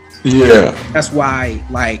 Yeah, that's why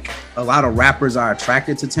like a lot of rappers are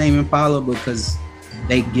attracted to Tame Impala, because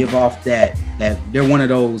they give off that they're one of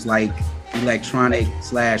those like electronic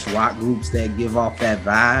 / rock groups that give off that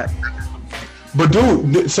vibe. But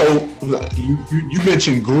dude, so you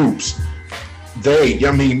mentioned groups.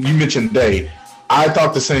 You mentioned they. I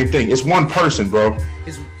thought the same thing. It's one person, bro.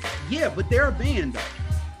 But they're a band though.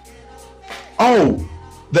 Oh,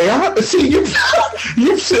 they are. See,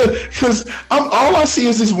 you said, because all I see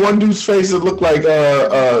is this one dude's face that look like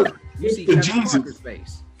you see Kevin Jesus. Parker's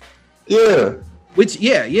face. Yeah. Which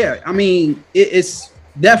I mean, it's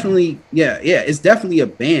definitely it's definitely a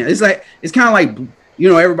band. It's kind of you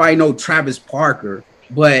know, everybody know Travis Barker,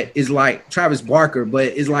 but it's like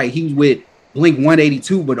he was with Blink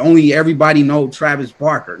 182, but only everybody know Travis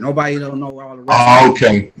Barker. Nobody don't know all the rest. Oh,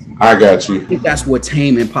 okay, I got you. I think that's what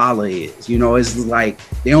Tame Impala is. You know, it's like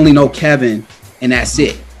they only know Kevin, and that's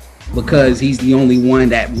it, because he's the only one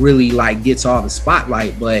that really like gets all the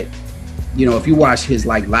spotlight. But you know, if you watch his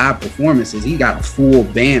like live performances, he got a full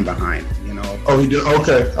band behind him. You know. Oh, he did.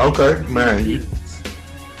 Okay, man.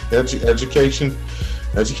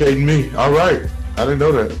 Educating me. All right, I didn't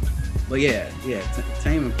know that. But yeah,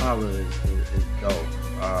 Tame Impala is dope.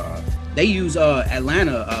 They use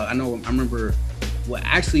Atlanta. I remember what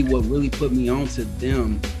really put me on to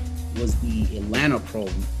them was the Atlanta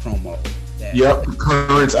promo. Yep,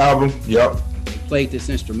 Currents album. Yep. They played this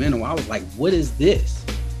instrumental. I was like, what is this?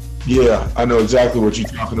 Yeah, I know exactly what you're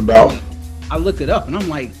talking about. I looked it up and I'm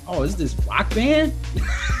like, oh, is this rock band?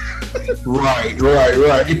 Right.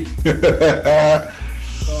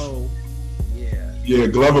 So, yeah. Yeah,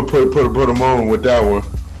 Glover put them on with that one.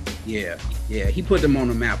 Yeah, he put them on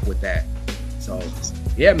the map with that. So,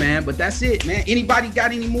 yeah, man. But that's it, man. Anybody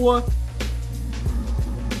got any more?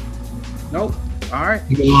 Nope. All right.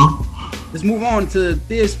 Yeah. Let's move on to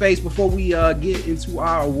this space before we get into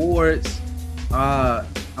our awards. I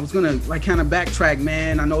was gonna like kind of backtrack,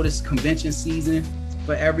 man. I know this is convention season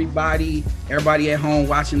for everybody at home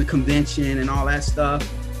watching the convention and all that stuff.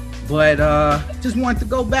 But just wanted to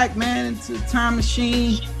go back, man, into the time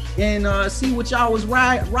machine and see what y'all was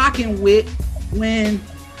rocking with when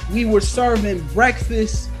we were serving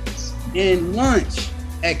breakfast and lunch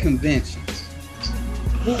at conventions.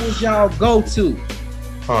 What was y'all go to?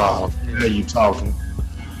 Oh, there you talking.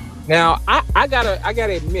 Now I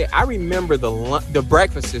gotta admit, I remember the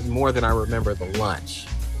breakfast is more than I remember the lunch.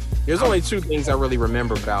 There's only two things I really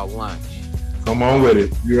remember about lunch. Come on with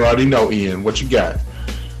it. You already know, Ian. What you got?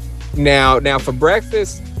 Now for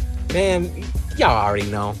breakfast, man, y'all already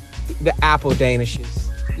know the apple danishes.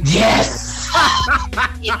 Yes.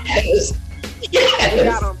 Yes.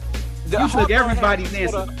 You took everybody's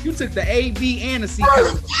answer. You took the A, B, and the C.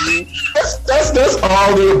 That's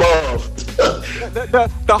all the above.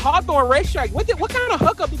 the Hawthorne racetrack. What kind of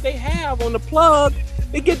hookup did they have on the plug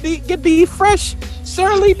to get the fresh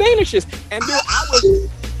Surly danishes? And then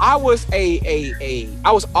I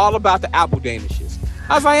was all about the apple danishes.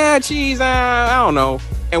 I was like, cheese, I don't know.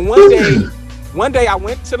 And one day I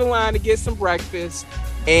went to the line to get some breakfast,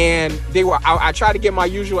 and I tried to get my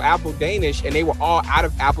usual apple Danish, and they were all out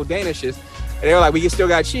of apple danishes. And they were like, we still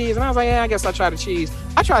got cheese. And I was like, I guess I'll try the cheese.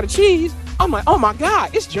 I tried the cheese. I'm like, oh my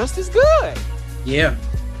God, it's just as good. Yeah,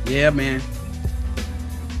 man.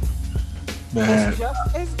 It's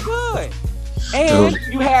just as good. And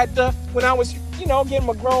you had when I was, getting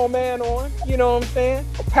my grown man on, you know what I'm saying?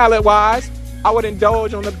 Palate wise, I would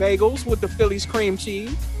indulge on the bagels with the Philly's cream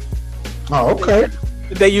cheese. Oh, okay.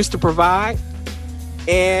 That they used to provide.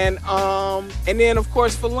 And then of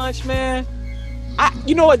course for lunch, man,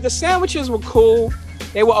 the sandwiches were cool.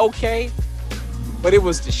 They were okay. But it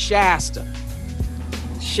was the Shasta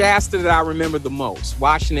that I remember the most,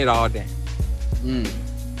 watching it all day.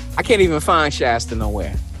 I can't even find Shasta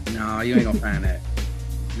nowhere. No, you ain't gonna find that.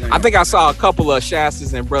 I think I saw a couple of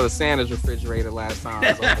Shastas in Brother Sanders' refrigerator last time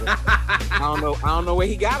I was over there. I don't know where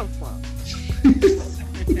he got them from.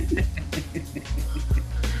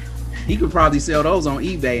 He could probably sell those on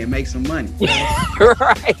eBay and make some money.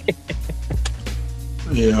 Right.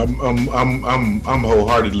 Yeah, I'm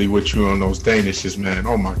wholeheartedly with you on those danishes, man.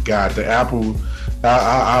 Oh my God, the apple.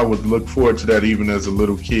 I would look forward to that even as a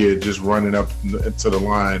little kid, just running up to the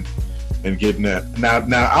line and getting that. Now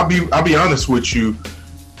I'll be honest with you.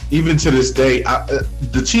 Even to this day,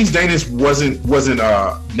 the cheese Danish wasn't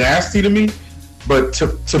nasty to me, but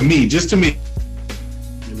to me. Did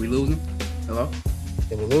we lose him? Hello?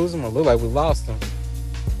 Did we lose him? Or look like we lost him?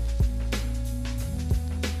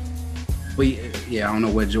 But yeah, I don't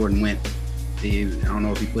know where Jordan went. I don't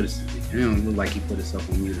know if he put his. It don't look like he put himself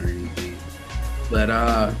on mute or anything. But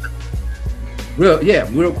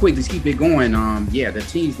real quick, let's keep it going. The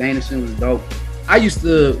cheese Danish was dope. I used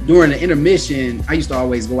to, during the intermission, I used to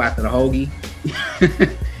always go after the hoagie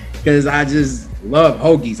because I just love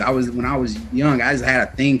hoagies. When I was young, I just had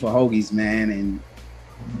a thing for hoagies, man, and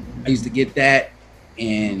I used to get that,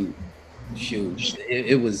 and shoot,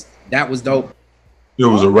 that was dope. It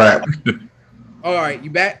was a wrap. All right, you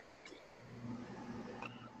back?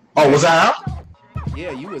 Oh, was I out?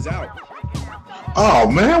 Yeah, you was out. Oh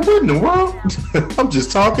man, what in the world? I'm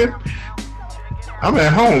just talking. I'm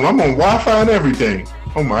at home. I'm on Wi-Fi and everything.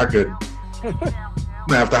 Oh my goodness. I'm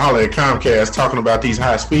gonna have to holler at Comcast talking about these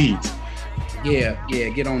high speeds. Yeah,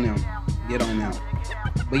 get on them.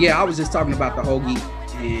 But yeah, I was just talking about the hoagie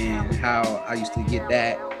and how I used to get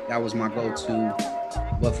that. That was my go-to.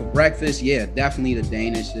 But for breakfast, yeah, definitely the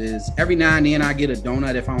Danishes. Every now and then I get a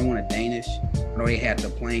donut if I don't want a Danish. I know they had the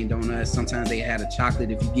plain donuts. Sometimes they had a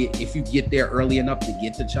chocolate if you get there early enough to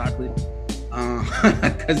get the chocolate.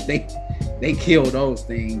 Because they kill those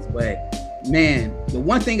things. But man, the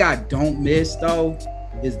one thing I don't miss though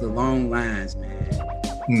is the long lines, man.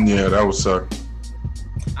 Yeah, that would suck.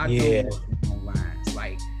 I don't miss the long lines.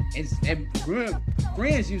 Like, and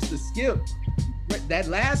friends used to skip that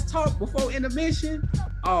last talk before intermission.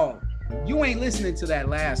 Oh, you ain't listening to that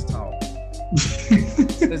last talk.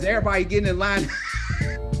 Because everybody getting in line.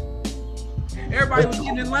 Everybody was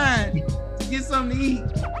getting in line to get something to eat.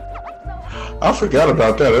 I forgot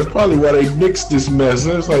about that. That's probably why they mixed this mess.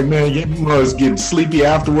 It's like, man, you must get sleepy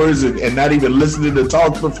afterwards and not even listening to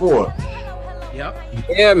talk before. Yep.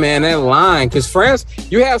 Yeah, man, that line. Because friends,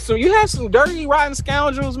 you have some dirty, rotten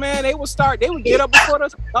scoundrels, man. They would get up before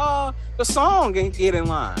the song and get in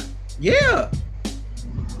line. Yeah.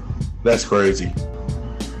 That's crazy.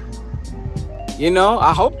 You know,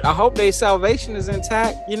 I hope their salvation is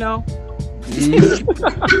intact, you know.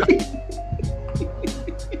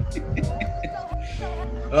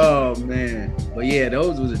 Oh man. But yeah,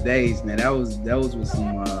 those were the days, man. Those were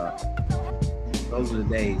the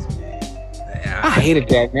days, man. I hated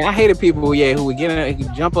that, man. I hated people who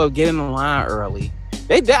would jump up, get in the line early.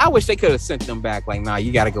 I wish they could have sent them back. Like, nah,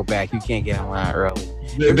 you got to go back. You can't get in line early.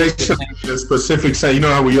 They should have a specific sign. You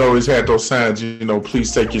know how we always had those signs, you know,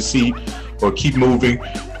 please take your seat or keep moving.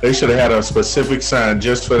 They should have had a specific sign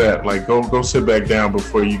just for that. Like, go sit back down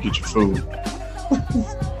before you get your food.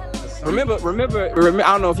 Remember,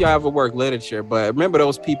 I don't know if y'all ever worked literature, but remember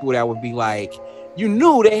those people that would be like, you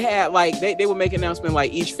knew they had, like, they would make an announcement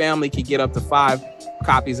like each family could get up to 5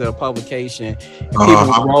 copies of a publication, and people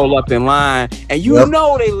would roll up in line, and you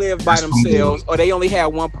know they lived by themselves, or they only had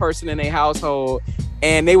one person in their household,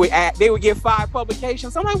 and they would get 5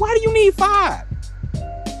 publications. I'm like, why do you need 5?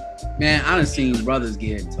 Man, I done seen brothers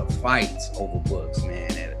get into fights over books,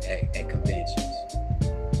 man, at conventions.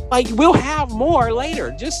 Like, we'll have more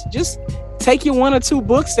later. Just take your 1 or 2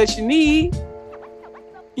 books that you need.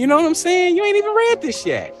 You know what I'm saying? You ain't even read this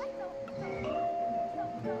yet.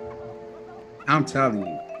 I'm telling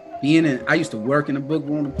you, I used to work in the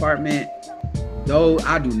bookroom department, though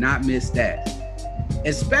I do not miss that.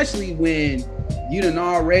 Especially when you done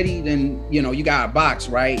already, you know, you got a box,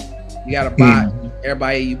 right? You got a box,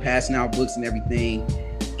 everybody, you passing out books and everything.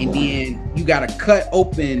 And then you got to cut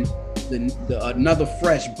open another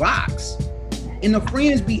fresh box. And the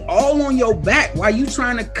friends be all on your back while you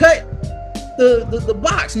trying to cut the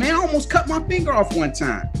box, man. I almost cut my finger off one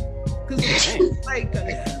time. Cause like,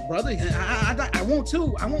 brother, I want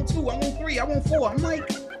 2, I want 3, I want 4. I'm like,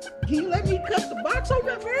 can you let me cut the box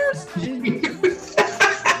open first?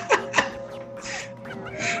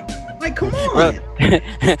 Like, come on.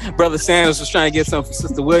 Brother Sanders was trying to get some for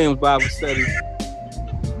Sister Williams Bible study.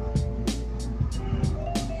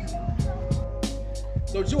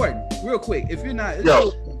 So Jordan, real quick, if you're not,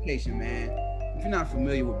 location, man. If you're not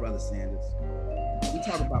familiar with Brother Sanders, we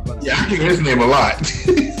talk about Brother Sanders. I hear his name a lot.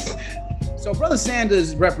 So Brother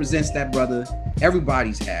Sanders represents that brother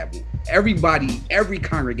everybody's having. Every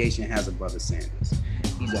congregation has a Brother Sanders.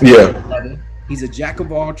 He's a jack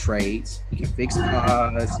of all trades. He can fix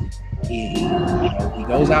cars. He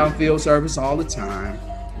goes out in field service all the time.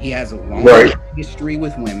 He has a long history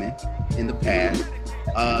with women in the past.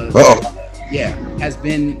 Has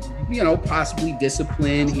been, you know, possibly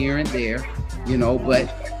disciplined here and there, you know,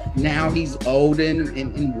 but now he's old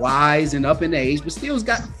and wise and up in age, but still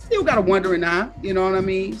got a wondering eye. You know what I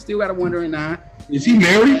mean? Still got a wondering eye. Is he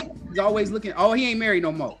married? He's always looking. Oh, he ain't married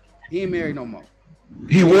no more. He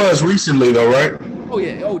He was recently though, right? Oh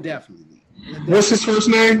yeah. Oh, definitely. What's his first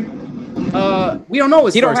name? We don't know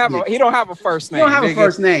his first name. He don't have a first name. He don't have a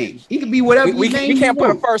first name. He could be whatever. We can't put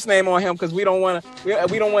a first name on him because we don't want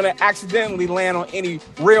to accidentally land on any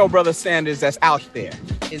real Brother Sanders that's out there.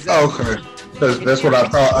 Exactly. Okay. That's what I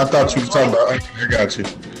thought. I thought you were talking about. Okay, I got you.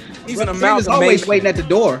 He's an Sanders always waiting at the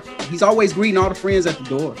door. He's always greeting all the friends at the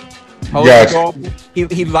door.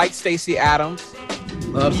 He liked Stacey Adams.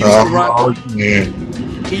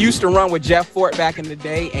 He used to run with Jeff Fort back in the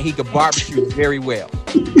day, and he could barbecue very well.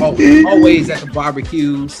 Always at the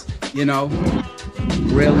barbecues, you know,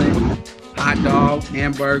 grilling, hot dogs,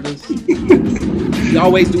 hamburgers. He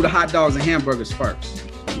always do the hot dogs and hamburgers first.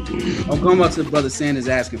 Don't come up to Brother Sanders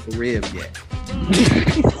asking for ribs yet.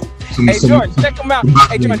 Hey Jordan, check him out.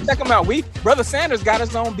 Brother Sanders got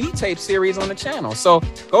his own beat tape series on the channel. So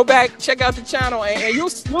go back, check out the channel, and you'll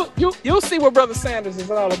see what Brother Sanders is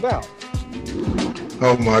all about.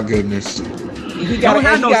 Oh my goodness. Don't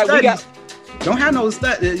have no studies. Don't have no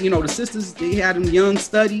studies. The sisters, they had them young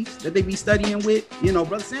studies that they be studying with.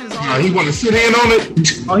 Brother Sanders. He want to sit in on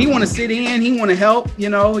it. Oh, he want to sit in. He want to help.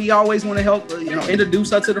 He always want to help.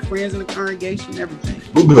 Introduce her to the friends in the congregation, everything.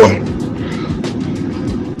 Good boy.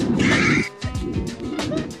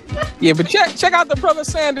 Yeah, but check out the Brother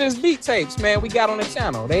Sanders beat tapes, man. We got on the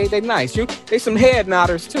channel. They nice. They some head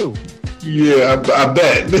nodders too. Yeah, I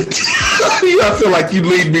bet. I feel like you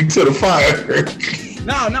lead me to the fire.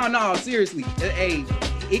 No. Seriously, hey,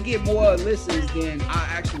 it get more listeners than our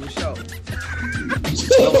actual show.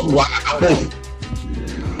 Wow.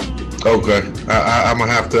 Okay, I'm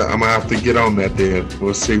gonna have to get on that then.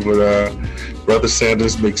 We'll see what Brother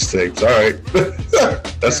Sanders mixtapes. All right,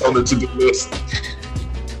 that's on the to-do list.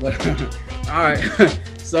 All right,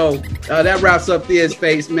 so that wraps up this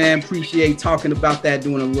Face, man. Appreciate talking about that,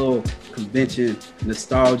 doing a little convention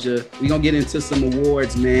nostalgia. We're gonna get into some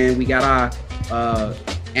awards, man. We got our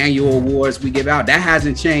annual awards we give out. That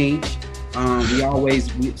hasn't changed.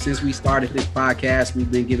 Since we started this podcast,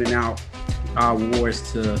 we've been giving out our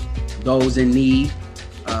awards to those in need,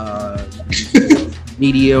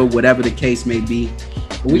 media, whatever the case may be.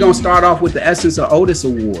 But we're gonna start off with the Essence of Otis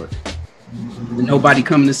Award, the Nobody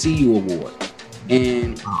Coming to See You Award,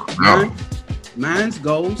 and mine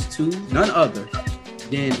goes to none other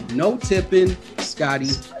than No Tipping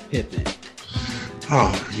Scottie Pippen.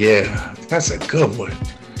 Oh yeah, that's a good one.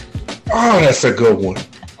 Oh, that's a good one.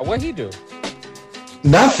 What'd he do?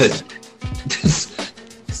 Nothing.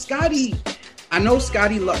 Scottie, I know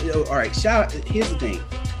Scottie. All right, here's the thing.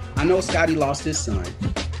 I know Scottie lost his son.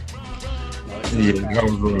 Yeah, that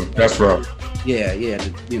was rough. That's rough. Yeah.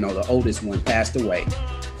 The oldest one passed away.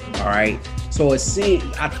 All right. So I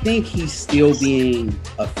think he's still being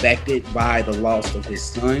affected by the loss of his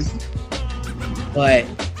son. But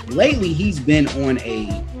lately he's been on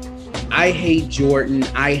a I hate Jordan,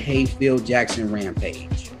 I hate Phil Jackson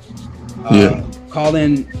rampage.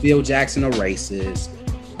 Calling Phil Jackson a racist.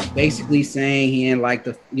 Basically saying he didn't like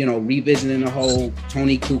revisiting the whole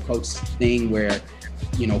Tony Kukoc thing where,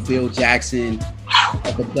 Phil Jackson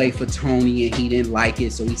had to play for Tony and he didn't like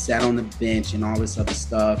it, so he sat on the bench and all this other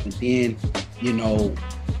stuff. And then,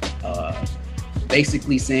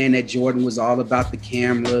 basically saying that Jordan was all about the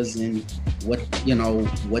cameras and what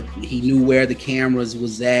he knew where the cameras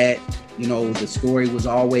was at. The story was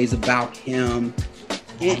always about him.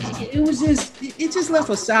 And it just left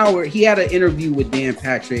a sour. He had an interview with Dan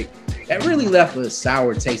Patrick that really left a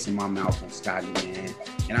sour taste in my mouth on Scottie, man.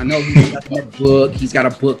 And I know he's got that book. He's got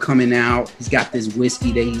a book coming out. He's got this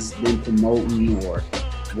whiskey that he's been promoting or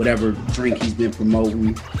whatever drink he's been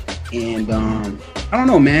promoting. And I don't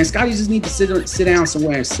know, man. Scottie just need to sit down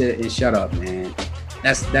somewhere and shut up, man.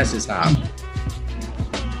 That's just how.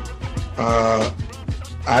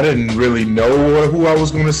 I didn't really know who I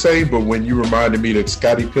was going to say, but when you reminded me that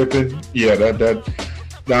Scottie Pippen, yeah, that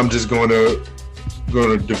I'm just going to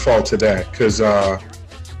default to that because I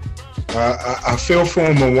feel for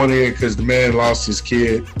him on one end because the man lost his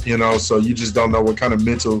kid, so you just don't know what kind of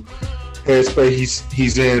mental headspace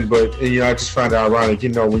he's in. But I just find it ironic,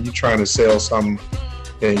 when you're trying to sell something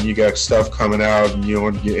and you got stuff coming out and you're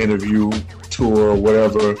on your interview tour or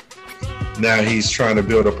whatever. Now he's trying to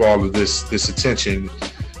build up all of this attention,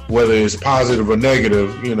 whether it's positive or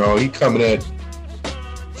negative. He coming at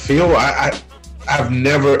Phil. I've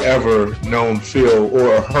never ever known Phil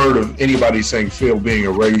or heard of anybody saying Phil being a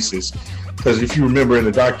racist. Because if you remember in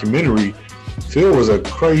the documentary, Phil was a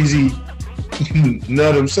crazy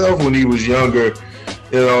nut himself when he was younger.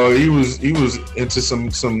 He was into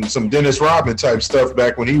some Dennis Rodman type stuff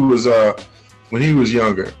back when he was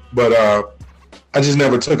younger. But I just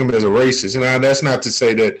never took him as a racist. And that's not to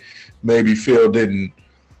say that maybe Phil didn't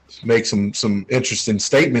make some interesting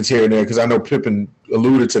statements here and there, because I know Pippen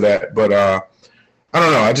alluded to that. But I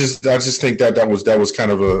don't know. I just think that was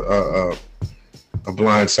kind of a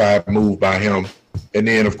blindside move by him. And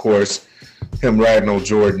then, of course, him riding on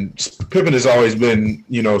Jordan. Pippen has always been,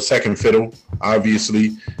 second fiddle,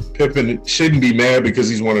 obviously. Pippen shouldn't be mad because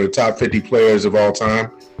he's one of the top 50 players of all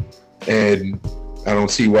time. And I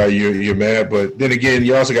don't see why you're mad. But then again,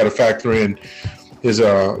 you also got to factor in his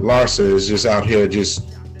Larsa is just out here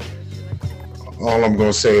all I'm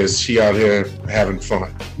going to say is she out here having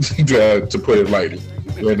fun, to put it lightly.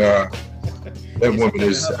 And that woman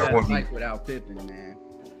is without Pippen,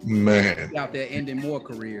 man. She's out there ending more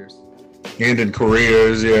careers. Ending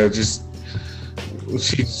careers, yeah. Just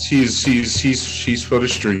she's for the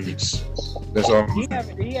streets. That's all. Do you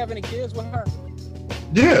have any kids with her?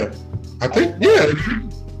 Yeah, I think yeah.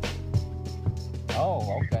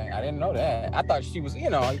 Oh, okay. I didn't know that. I thought she was, you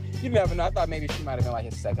know, you never know. I thought maybe she might have been like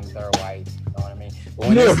his second or third wife. You know what I mean? But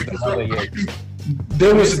when this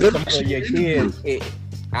is the mother of your kid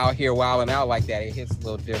out here wilding out like that, it hits a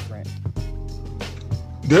little different.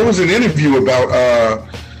 There was an interview about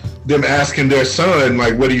them asking their son,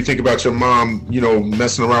 like, what do you think about your mom, you know,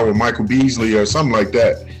 messing around with Michael Beasley or something like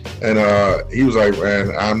that? And he was like,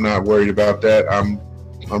 man, I'm not worried about that. I'm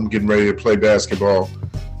getting ready to play basketball.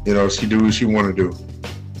 You know, she do what she want to do.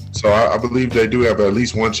 So I believe they do have at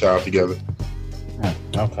least one child together.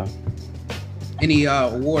 Okay. Any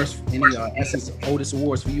awards? Any Essence Otis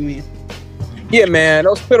awards for you, Ian? Yeah, man,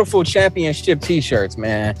 those pitiful championship T-shirts,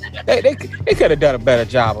 man. They could have done a better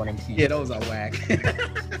job on them T-shirts. Yeah, those are whack.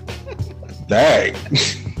 Dang.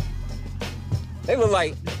 They look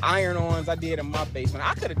like iron-ons I did in my basement.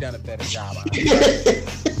 I could have done a better job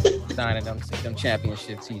signing them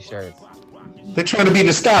championship T-shirts. They're trying to be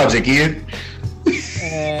nostalgic, Ian.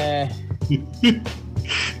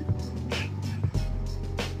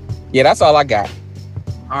 Yeah, that's all I got.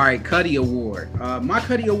 All right, Cuddy Award. My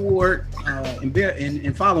Cuddy Award,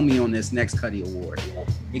 and follow me on this next Cuddy Award.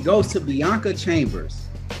 It goes to Bianca Chambers.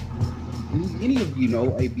 Any of you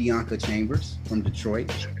know a Bianca Chambers from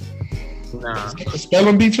Detroit? Nah.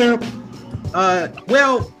 Spelling bee champ?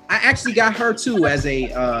 Well, I actually got her too as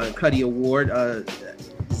a Cuddy Award.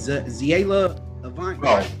 Ziela Avant.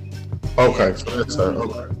 Oh, okay. So that's her.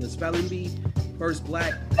 Okay. The spelling bee. First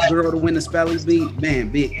black girl to win the spelling bee. Man,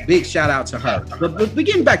 big shout out to her. But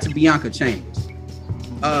getting back to Bianca Chambers.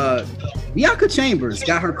 Bianca Chambers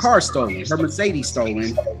got her car stolen, her Mercedes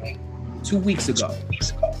stolen 2 weeks ago.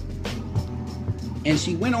 And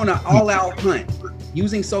she went on an all-out hunt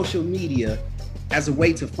using social media as a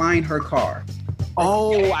way to find her car.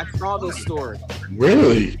 Oh, I saw this story.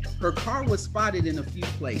 Really? Her car was spotted in a few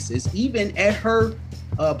places, even at her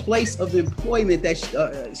place of employment that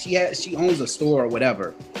she owns a store or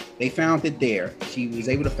whatever. They found it there. She was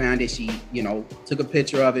able to find it. She, you know, took a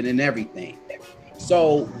picture of it and everything.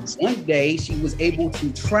 So one day she was able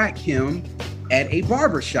to track him at a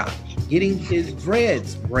barbershop, getting his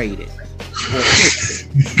dreads braided.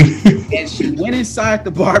 And she went inside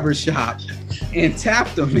the barbershop and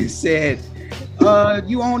tapped him and said,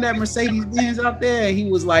 you own that Mercedes Benz out there? And he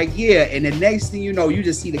was like, yeah. And the next thing you know, you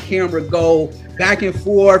just see the camera go back and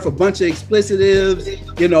forth, a bunch of explicitives,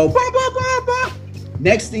 you know, bah, bah, bah, bah.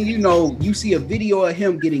 Next thing you know, you see a video of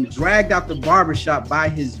him getting dragged out the barbershop by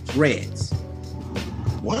his dreads.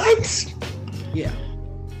 What? Yeah.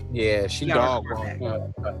 Yeah, she dog.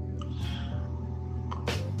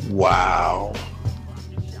 Wow.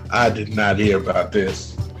 I did not hear about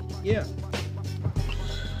this. Yeah.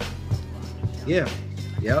 Yeah.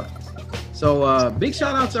 Yep. So big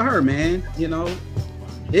shout out to her, man. You know,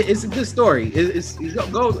 it's a good story. It's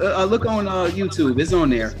go look on YouTube. It's on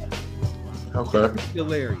there. Okay. It's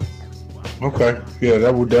hilarious. Okay. Yeah,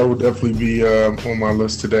 that would definitely be on my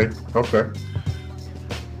list today. Okay.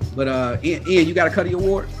 But Ian, you got a Cuddy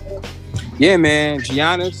Award? Yeah, man.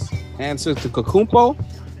 Giannis Antetokounmpo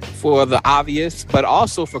for the obvious, but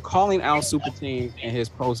also for calling out Super Team in his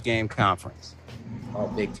post-game conference. Oh,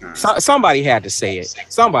 big time. Somebody had to say it.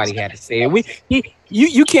 Somebody had to say it.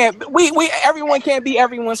 You can't. Everyone can't be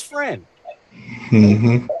everyone's friend.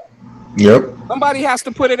 Mm-hmm. Yep. Somebody has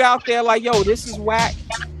to put it out there like, yo, this is whack.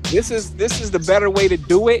 This is the better way to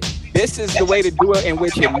do it. This is the way to do it in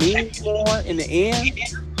which it means more in the end.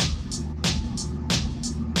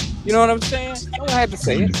 You know what I'm saying? Someone had to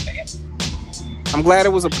say it. I'm glad it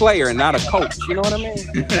was a player and not a coach. You know what I mean?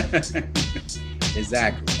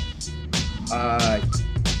 Exactly.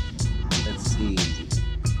 Let's see.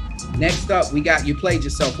 Next up, we got You Played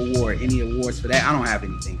Yourself Award. Any awards for that? I don't have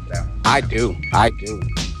anything for that one. I do.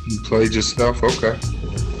 You played yourself? Okay.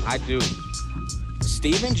 I do.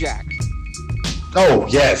 Steven Jackson. Oh,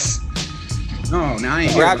 yes. No, now I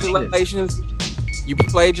ain't. Congratulations. You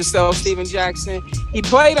played yourself, Steven Jackson. He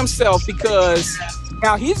played himself because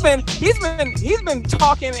now he's been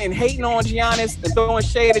talking and hating on Giannis and throwing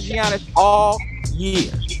shade at Giannis all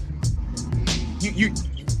year.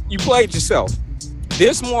 You played yourself.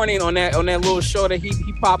 This morning on that little show that he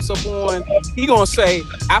pops up on, he gonna say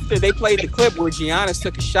after they played the clip where Giannis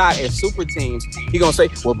took a shot at super teams, he gonna say,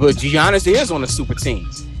 well, but Giannis is on the super team.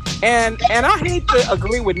 And I hate to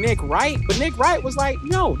agree with Nick Wright, but Nick Wright was like,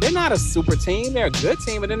 no, they're not a super team. They're a good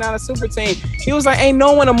team, but they're not a super team. He was like, ain't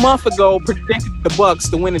no one a month ago predicted the Bucks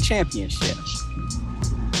to win a championship.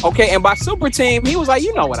 Okay, and by super team, he was like,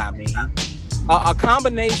 you know what I mean. A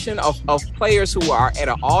combination of players who are at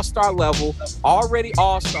an all-star level, already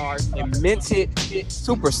all-stars, and minted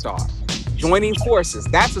superstars. joining forces.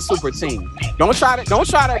 That's a super team. Don't try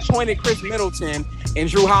to point at Chris Middleton and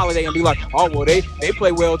Drew Holiday and be like, oh well, they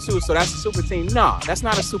play well too, so that's a super team. No, that's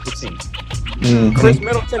not a super team. Mm-hmm. Chris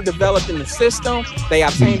Middleton developed in the system. They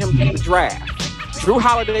obtained him through the draft. Drew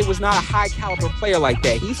Holiday was not a high caliber player like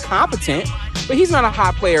that. He's competent, but he's not a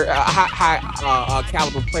high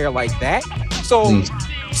caliber player like that. So,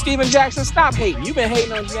 Steven Jackson, stop hating. You've been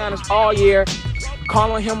hating on Giannis all year,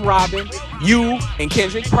 calling him Robin. You and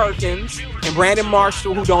Kendrick Perkins and Brandon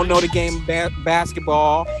Marshall, who don't know the game of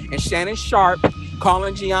basketball, and Shannon Sharp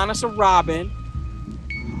calling Giannis a Robin.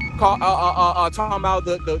 Talking about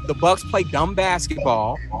the Bucks play dumb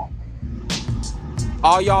basketball.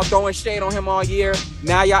 All y'all throwing shade on him all year.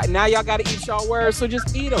 Now y'all got to eat y'all words. So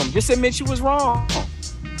just eat them. Just admit you was wrong.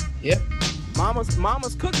 Yep.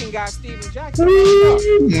 Mama's cooking got Steven Jackson.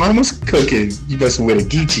 Mama's cooking. You messing with a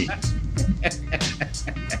Geechee.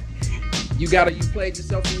 You played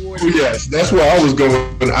yourself award. Yes, that's where I was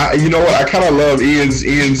going. You know what? I kind of love Ian's.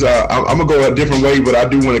 I'm gonna go a different way, but I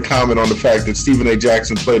do want to comment on the fact that Stephen A.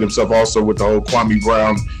 Jackson played himself also with the whole Kwame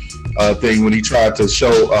Brown thing when he tried to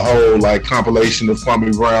show a whole like compilation of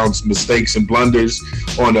Kwame Brown's mistakes and blunders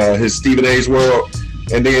on his Stephen A's World.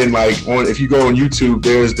 And then if you go on YouTube,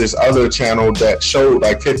 there's this other channel that showed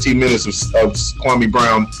like 15 minutes of Kwame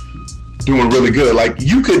Brown doing really good. Like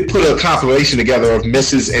you could put a compilation together of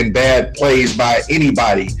misses and bad plays by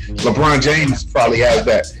anybody. LeBron James probably has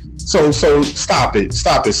that. So stop it,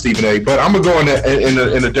 Stephen A. But I'm gonna go in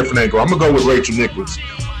a different angle. I'm gonna go with Rachel Nichols.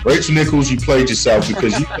 Rachel Nichols, you played yourself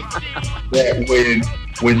because you that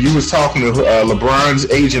when you was talking to LeBron's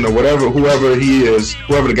agent or whoever he is,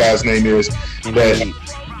 whoever the guy's name is, that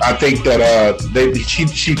I think that she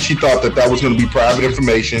thought that was going to be private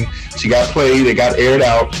information. She got played, it got aired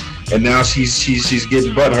out, and now she's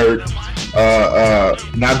getting butthurt,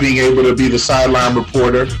 not being able to be the sideline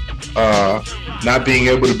reporter, not being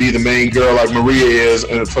able to be the main girl like Maria is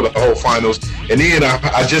for the whole finals. And then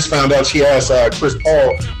I just found out she asked Chris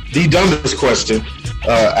Paul the dumbest question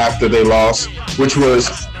after they lost, which was,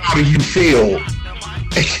 how do you feel?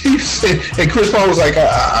 And Chris Paul was like,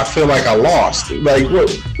 I feel like I lost. Like, what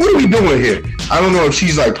are we doing here? I don't know if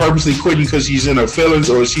she's like purposely quitting because she's in her feelings,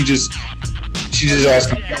 or she just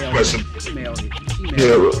asking a question.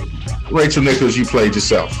 Yeah, Rachel Nichols, you played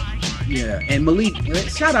yourself. Yeah, and Malik,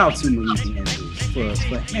 shout out to Malik Andrews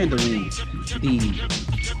for handling the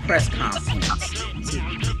press conference.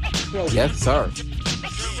 Yes, sir.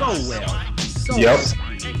 So well. Yep.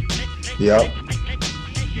 Yep.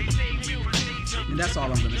 And that's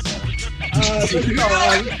all I'm going to say. Let's move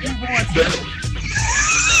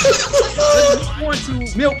on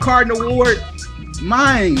to Milk Carton Award.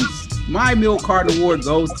 My Milk Carton Award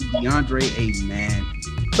goes to DeAndre Ayton, man.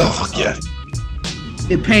 Oh, fuck yeah.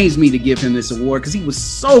 It pains me to give him this award because he was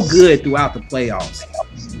so good throughout the playoffs.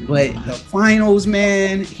 But the finals,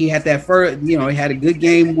 man, he had that first, he had a good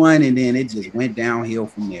game one, and then it just went downhill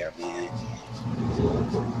from there, man.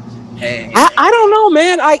 Hey. I don't know,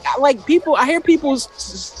 man. I hear people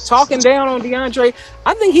talking down on DeAndre.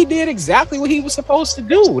 I think he did exactly what he was supposed to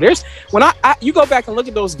do. You go back and look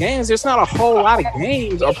at those games, there's not a whole lot of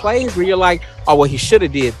games or plays where you're like, oh well, he should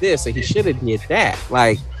have did this or he should have did that.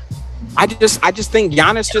 Like, I just think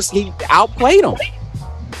Giannis he outplayed him.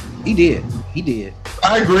 He did.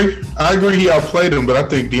 I agree. He outplayed him, but I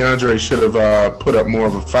think DeAndre should have put up more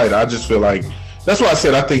of a fight. I just feel like that's why I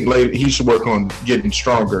said I think he should work on getting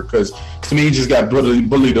stronger, because to me he just got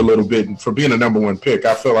bullied a little bit. And for being a number one pick,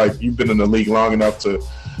 I feel like you've been in the league long enough to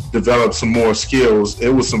develop some more skills. It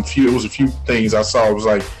was a few things I saw. It was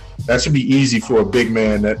like that should be easy for a big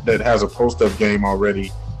man that has a post up game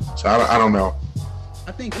already. So I don't know.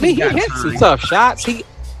 He hit some tough shots.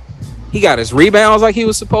 He got his rebounds like he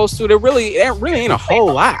was supposed to. There really ain't a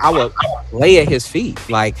whole lot I would lay at his feet.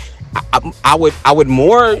 Like I would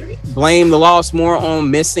more blame the loss more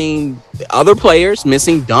on missing other players,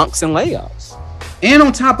 missing dunks and layups. And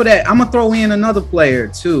on top of that, I'm gonna throw in another player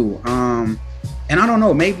too. And I don't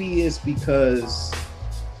know, maybe it's because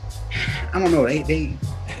I don't know. I'm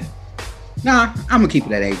gonna keep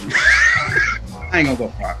it at Adrian. I ain't gonna go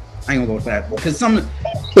far. I ain't gonna go for that because I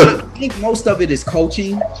think most of it is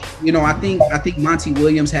coaching. I think Monty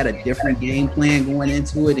Williams had a different game plan going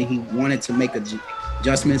into it, and he wanted to make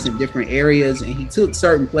adjustments in different areas, and he took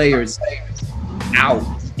certain players out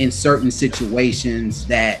in certain situations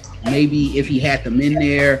that maybe if he had them in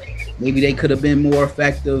there, maybe they could have been more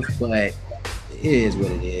effective. But it is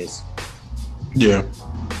what it is. Yeah.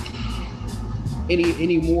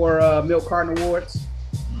 Any more Milk Carton Awards?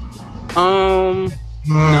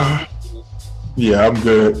 No. Yeah, I'm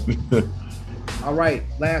good. All right,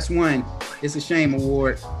 last one. It's a shame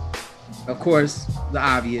award. of course, the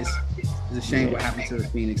obvious. It's a shame what happened to the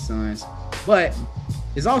Phoenix Suns. But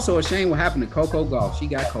it's also a shame what happened to Coco Gauff. She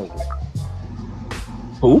got COVID.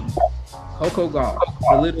 Who? Coco Gauff.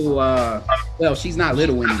 A little, well, she's not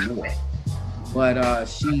little anymore. But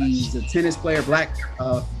she's a tennis player, black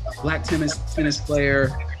tennis player.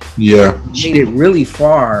 Yeah. Made it really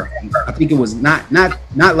far. I think it was not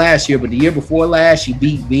last year, but the year before last, she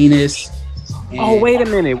beat Venus. Oh, wait a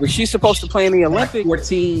minute. Was she supposed to play in the Olympics?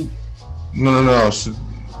 14. No.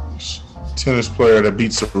 Tennis player that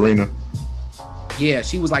beat Serena. Yeah,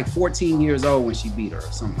 she was like 14 years old when she beat her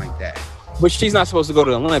or something like that. But she's not supposed to go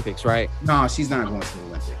to the Olympics, right? No, she's not going to the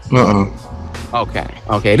Olympics.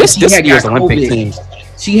 Okay. This year's Olympic team.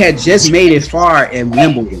 She had just made it far in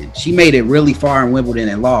Wimbledon. She made it really far in Wimbledon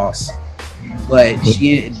and lost. But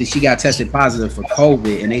she got tested positive for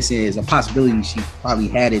COVID, and they said it's a possibility she probably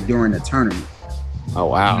had it during the tournament. Oh,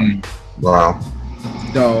 wow. Wow.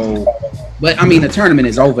 So, but I mean, the tournament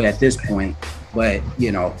is over at this point. But,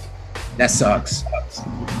 you know, that sucks.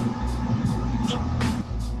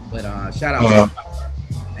 But shout out to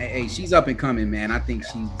hey, she's up and coming, man. I think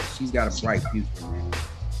she's got a bright future, man.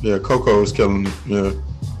 Yeah, Coco is killing it. Yeah.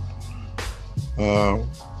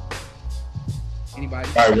 Anybody?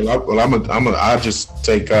 All right, I just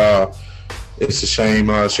take. It's a shame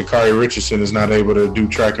Sha'Carri Richardson is not able to do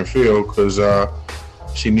track and field because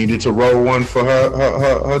she needed to roll one for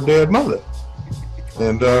her dead mother.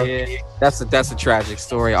 And yeah, that's a tragic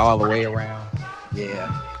story all the way around.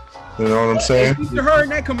 Yeah. You know what I'm saying? You heard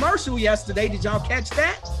that commercial yesterday. Did y'all catch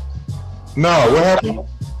that? No, what happened?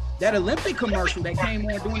 That Olympic commercial that came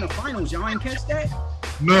on during the finals. Y'all ain't catch that?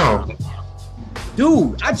 No.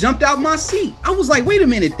 Dude, I jumped out my seat. I was like, wait a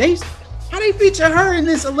minute. How they feature her in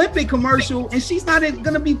this Olympic commercial and she's not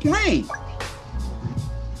gonna be playing?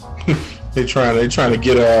 They trying to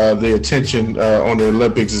get the attention on the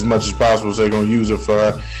Olympics as much as possible, so they're gonna use her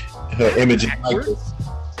for her image.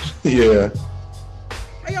 Yeah.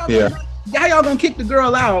 How y'all gonna kick the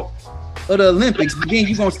girl out of the Olympics, but then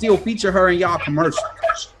you gonna still feature her in y'all commercial?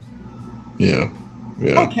 Yeah.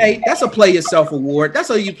 Okay, that's a play yourself award. That's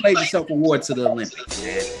how you play yourself award to the Olympics,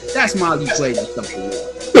 man. That's my you play yourself award.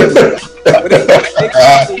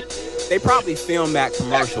 They probably filmed that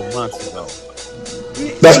commercial months ago.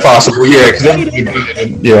 That's possible, yeah.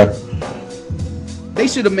 Yeah. They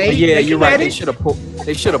should have made. Yeah, you're right. They should have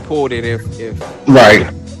pulled it if right.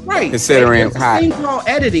 Considering it's thing called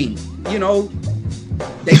editing, you know,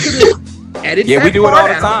 they could have edited. Yeah, we do it all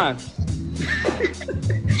the time.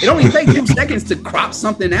 It only takes 2 seconds to crop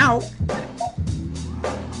something out.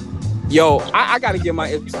 Yo, I got to give my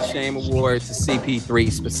It's a Shame award to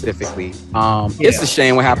CP3 specifically. It's a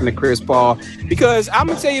shame what happened to Chris Paul, because I'm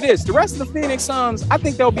gonna tell you this: the rest of the Phoenix Suns, I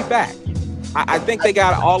think they'll be back. I think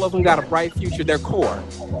all of them got a bright future. Their core,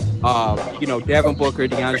 you know, Devin Booker,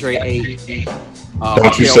 DeAndre Ayton,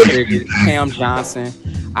 Cam Johnson.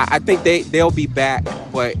 I think they'll be back,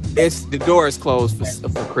 but the door is closed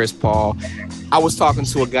for Chris Paul. I was talking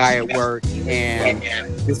to a guy at work, and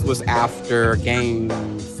this was after game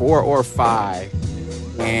 4 or 5,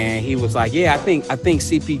 and he was like, "Yeah, I think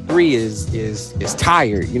CP3 is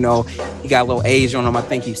tired. You know, he got a little age on him. I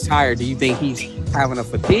think he's tired. Do you think he's having a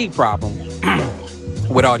fatigue problem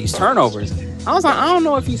with all these turnovers?" I was like, "I don't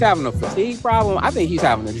know if he's having a fatigue problem. I think he's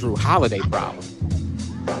having a Drew Holiday problem."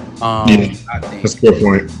 That's a good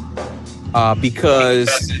point.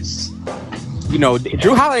 Because, you know,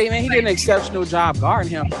 Drew Holiday, man, he did an exceptional job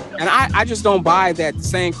guarding him. And I just don't buy that the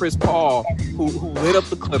same Chris Paul who lit up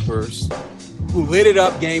the Clippers, who lit it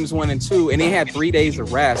up games 1 and 2, and he had 3 days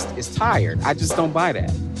of rest, is tired. I just don't buy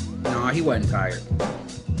that. No, he wasn't tired.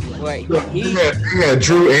 Like, he had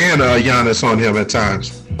Drew and Giannis on him at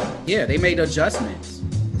times. Yeah, they made adjustments.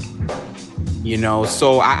 You know,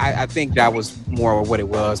 so I think that was more of what it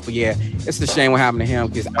was. But yeah, it's a shame what happened to him,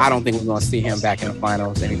 because I don't think we're going to see him back in the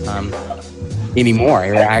finals anymore,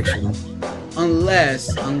 actually.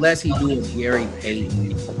 Unless he do a Gary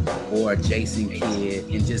Payton or a Jason Kidd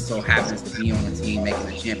and just so happens to be on the team making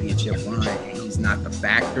a championship run, and he's not the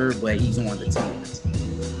factor, but he's on the team.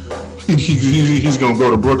 He's going to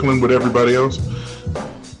go to Brooklyn with everybody else?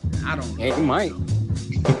 I don't know. Yeah, he might. I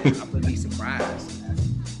wouldn't be surprised.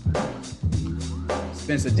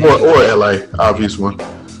 Or LA, obvious one.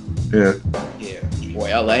 Yeah. Or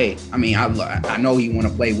LA. I mean, I know he want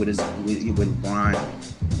to play with LeBron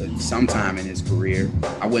sometime in his career.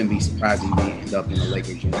 I wouldn't be surprised if he end up in the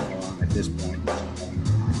Lakers uniform at this point.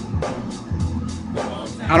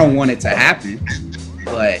 I don't want it to happen,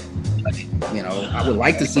 but you know, I would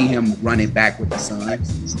like to see him running back with the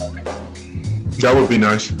Suns. That would be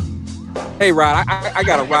nice. Hey, Rod, I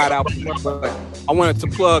got to ride out, but I wanted to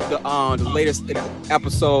plug the latest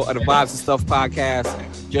episode of the Vibes and Stuff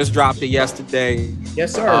podcast. Just dropped it yesterday.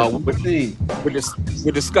 Yes, sir.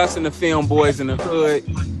 We're discussing the film Boys in the Hood.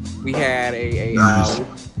 We had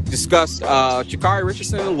discussed Sha'Carri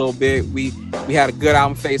Richardson a little bit. We had a good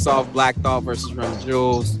album, Face Off, Black Thought versus Run the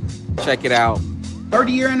Jewels. Check it out.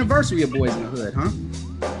 30-year anniversary of Boys in the Hood, huh?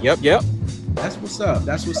 Yep. That's what's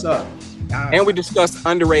up. And we discussed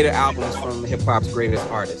underrated albums from hip hop's greatest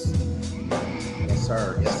artists.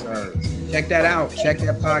 Yes, sir. Check that out. Check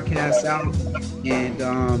that podcast out, and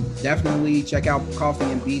definitely check out Coffee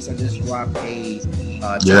and Beats. I just dropped a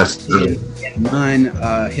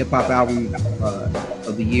hip hop album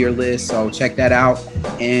of the year list, so check that out.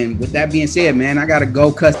 And with that being said, man, I gotta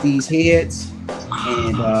go cut these heads,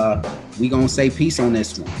 and we gonna say peace on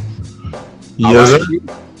this one. Yes, sir.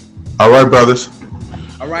 All right, brothers.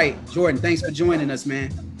 All right, Jordan, thanks for joining us,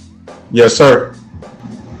 man. Yes, sir.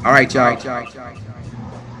 All right, y'all.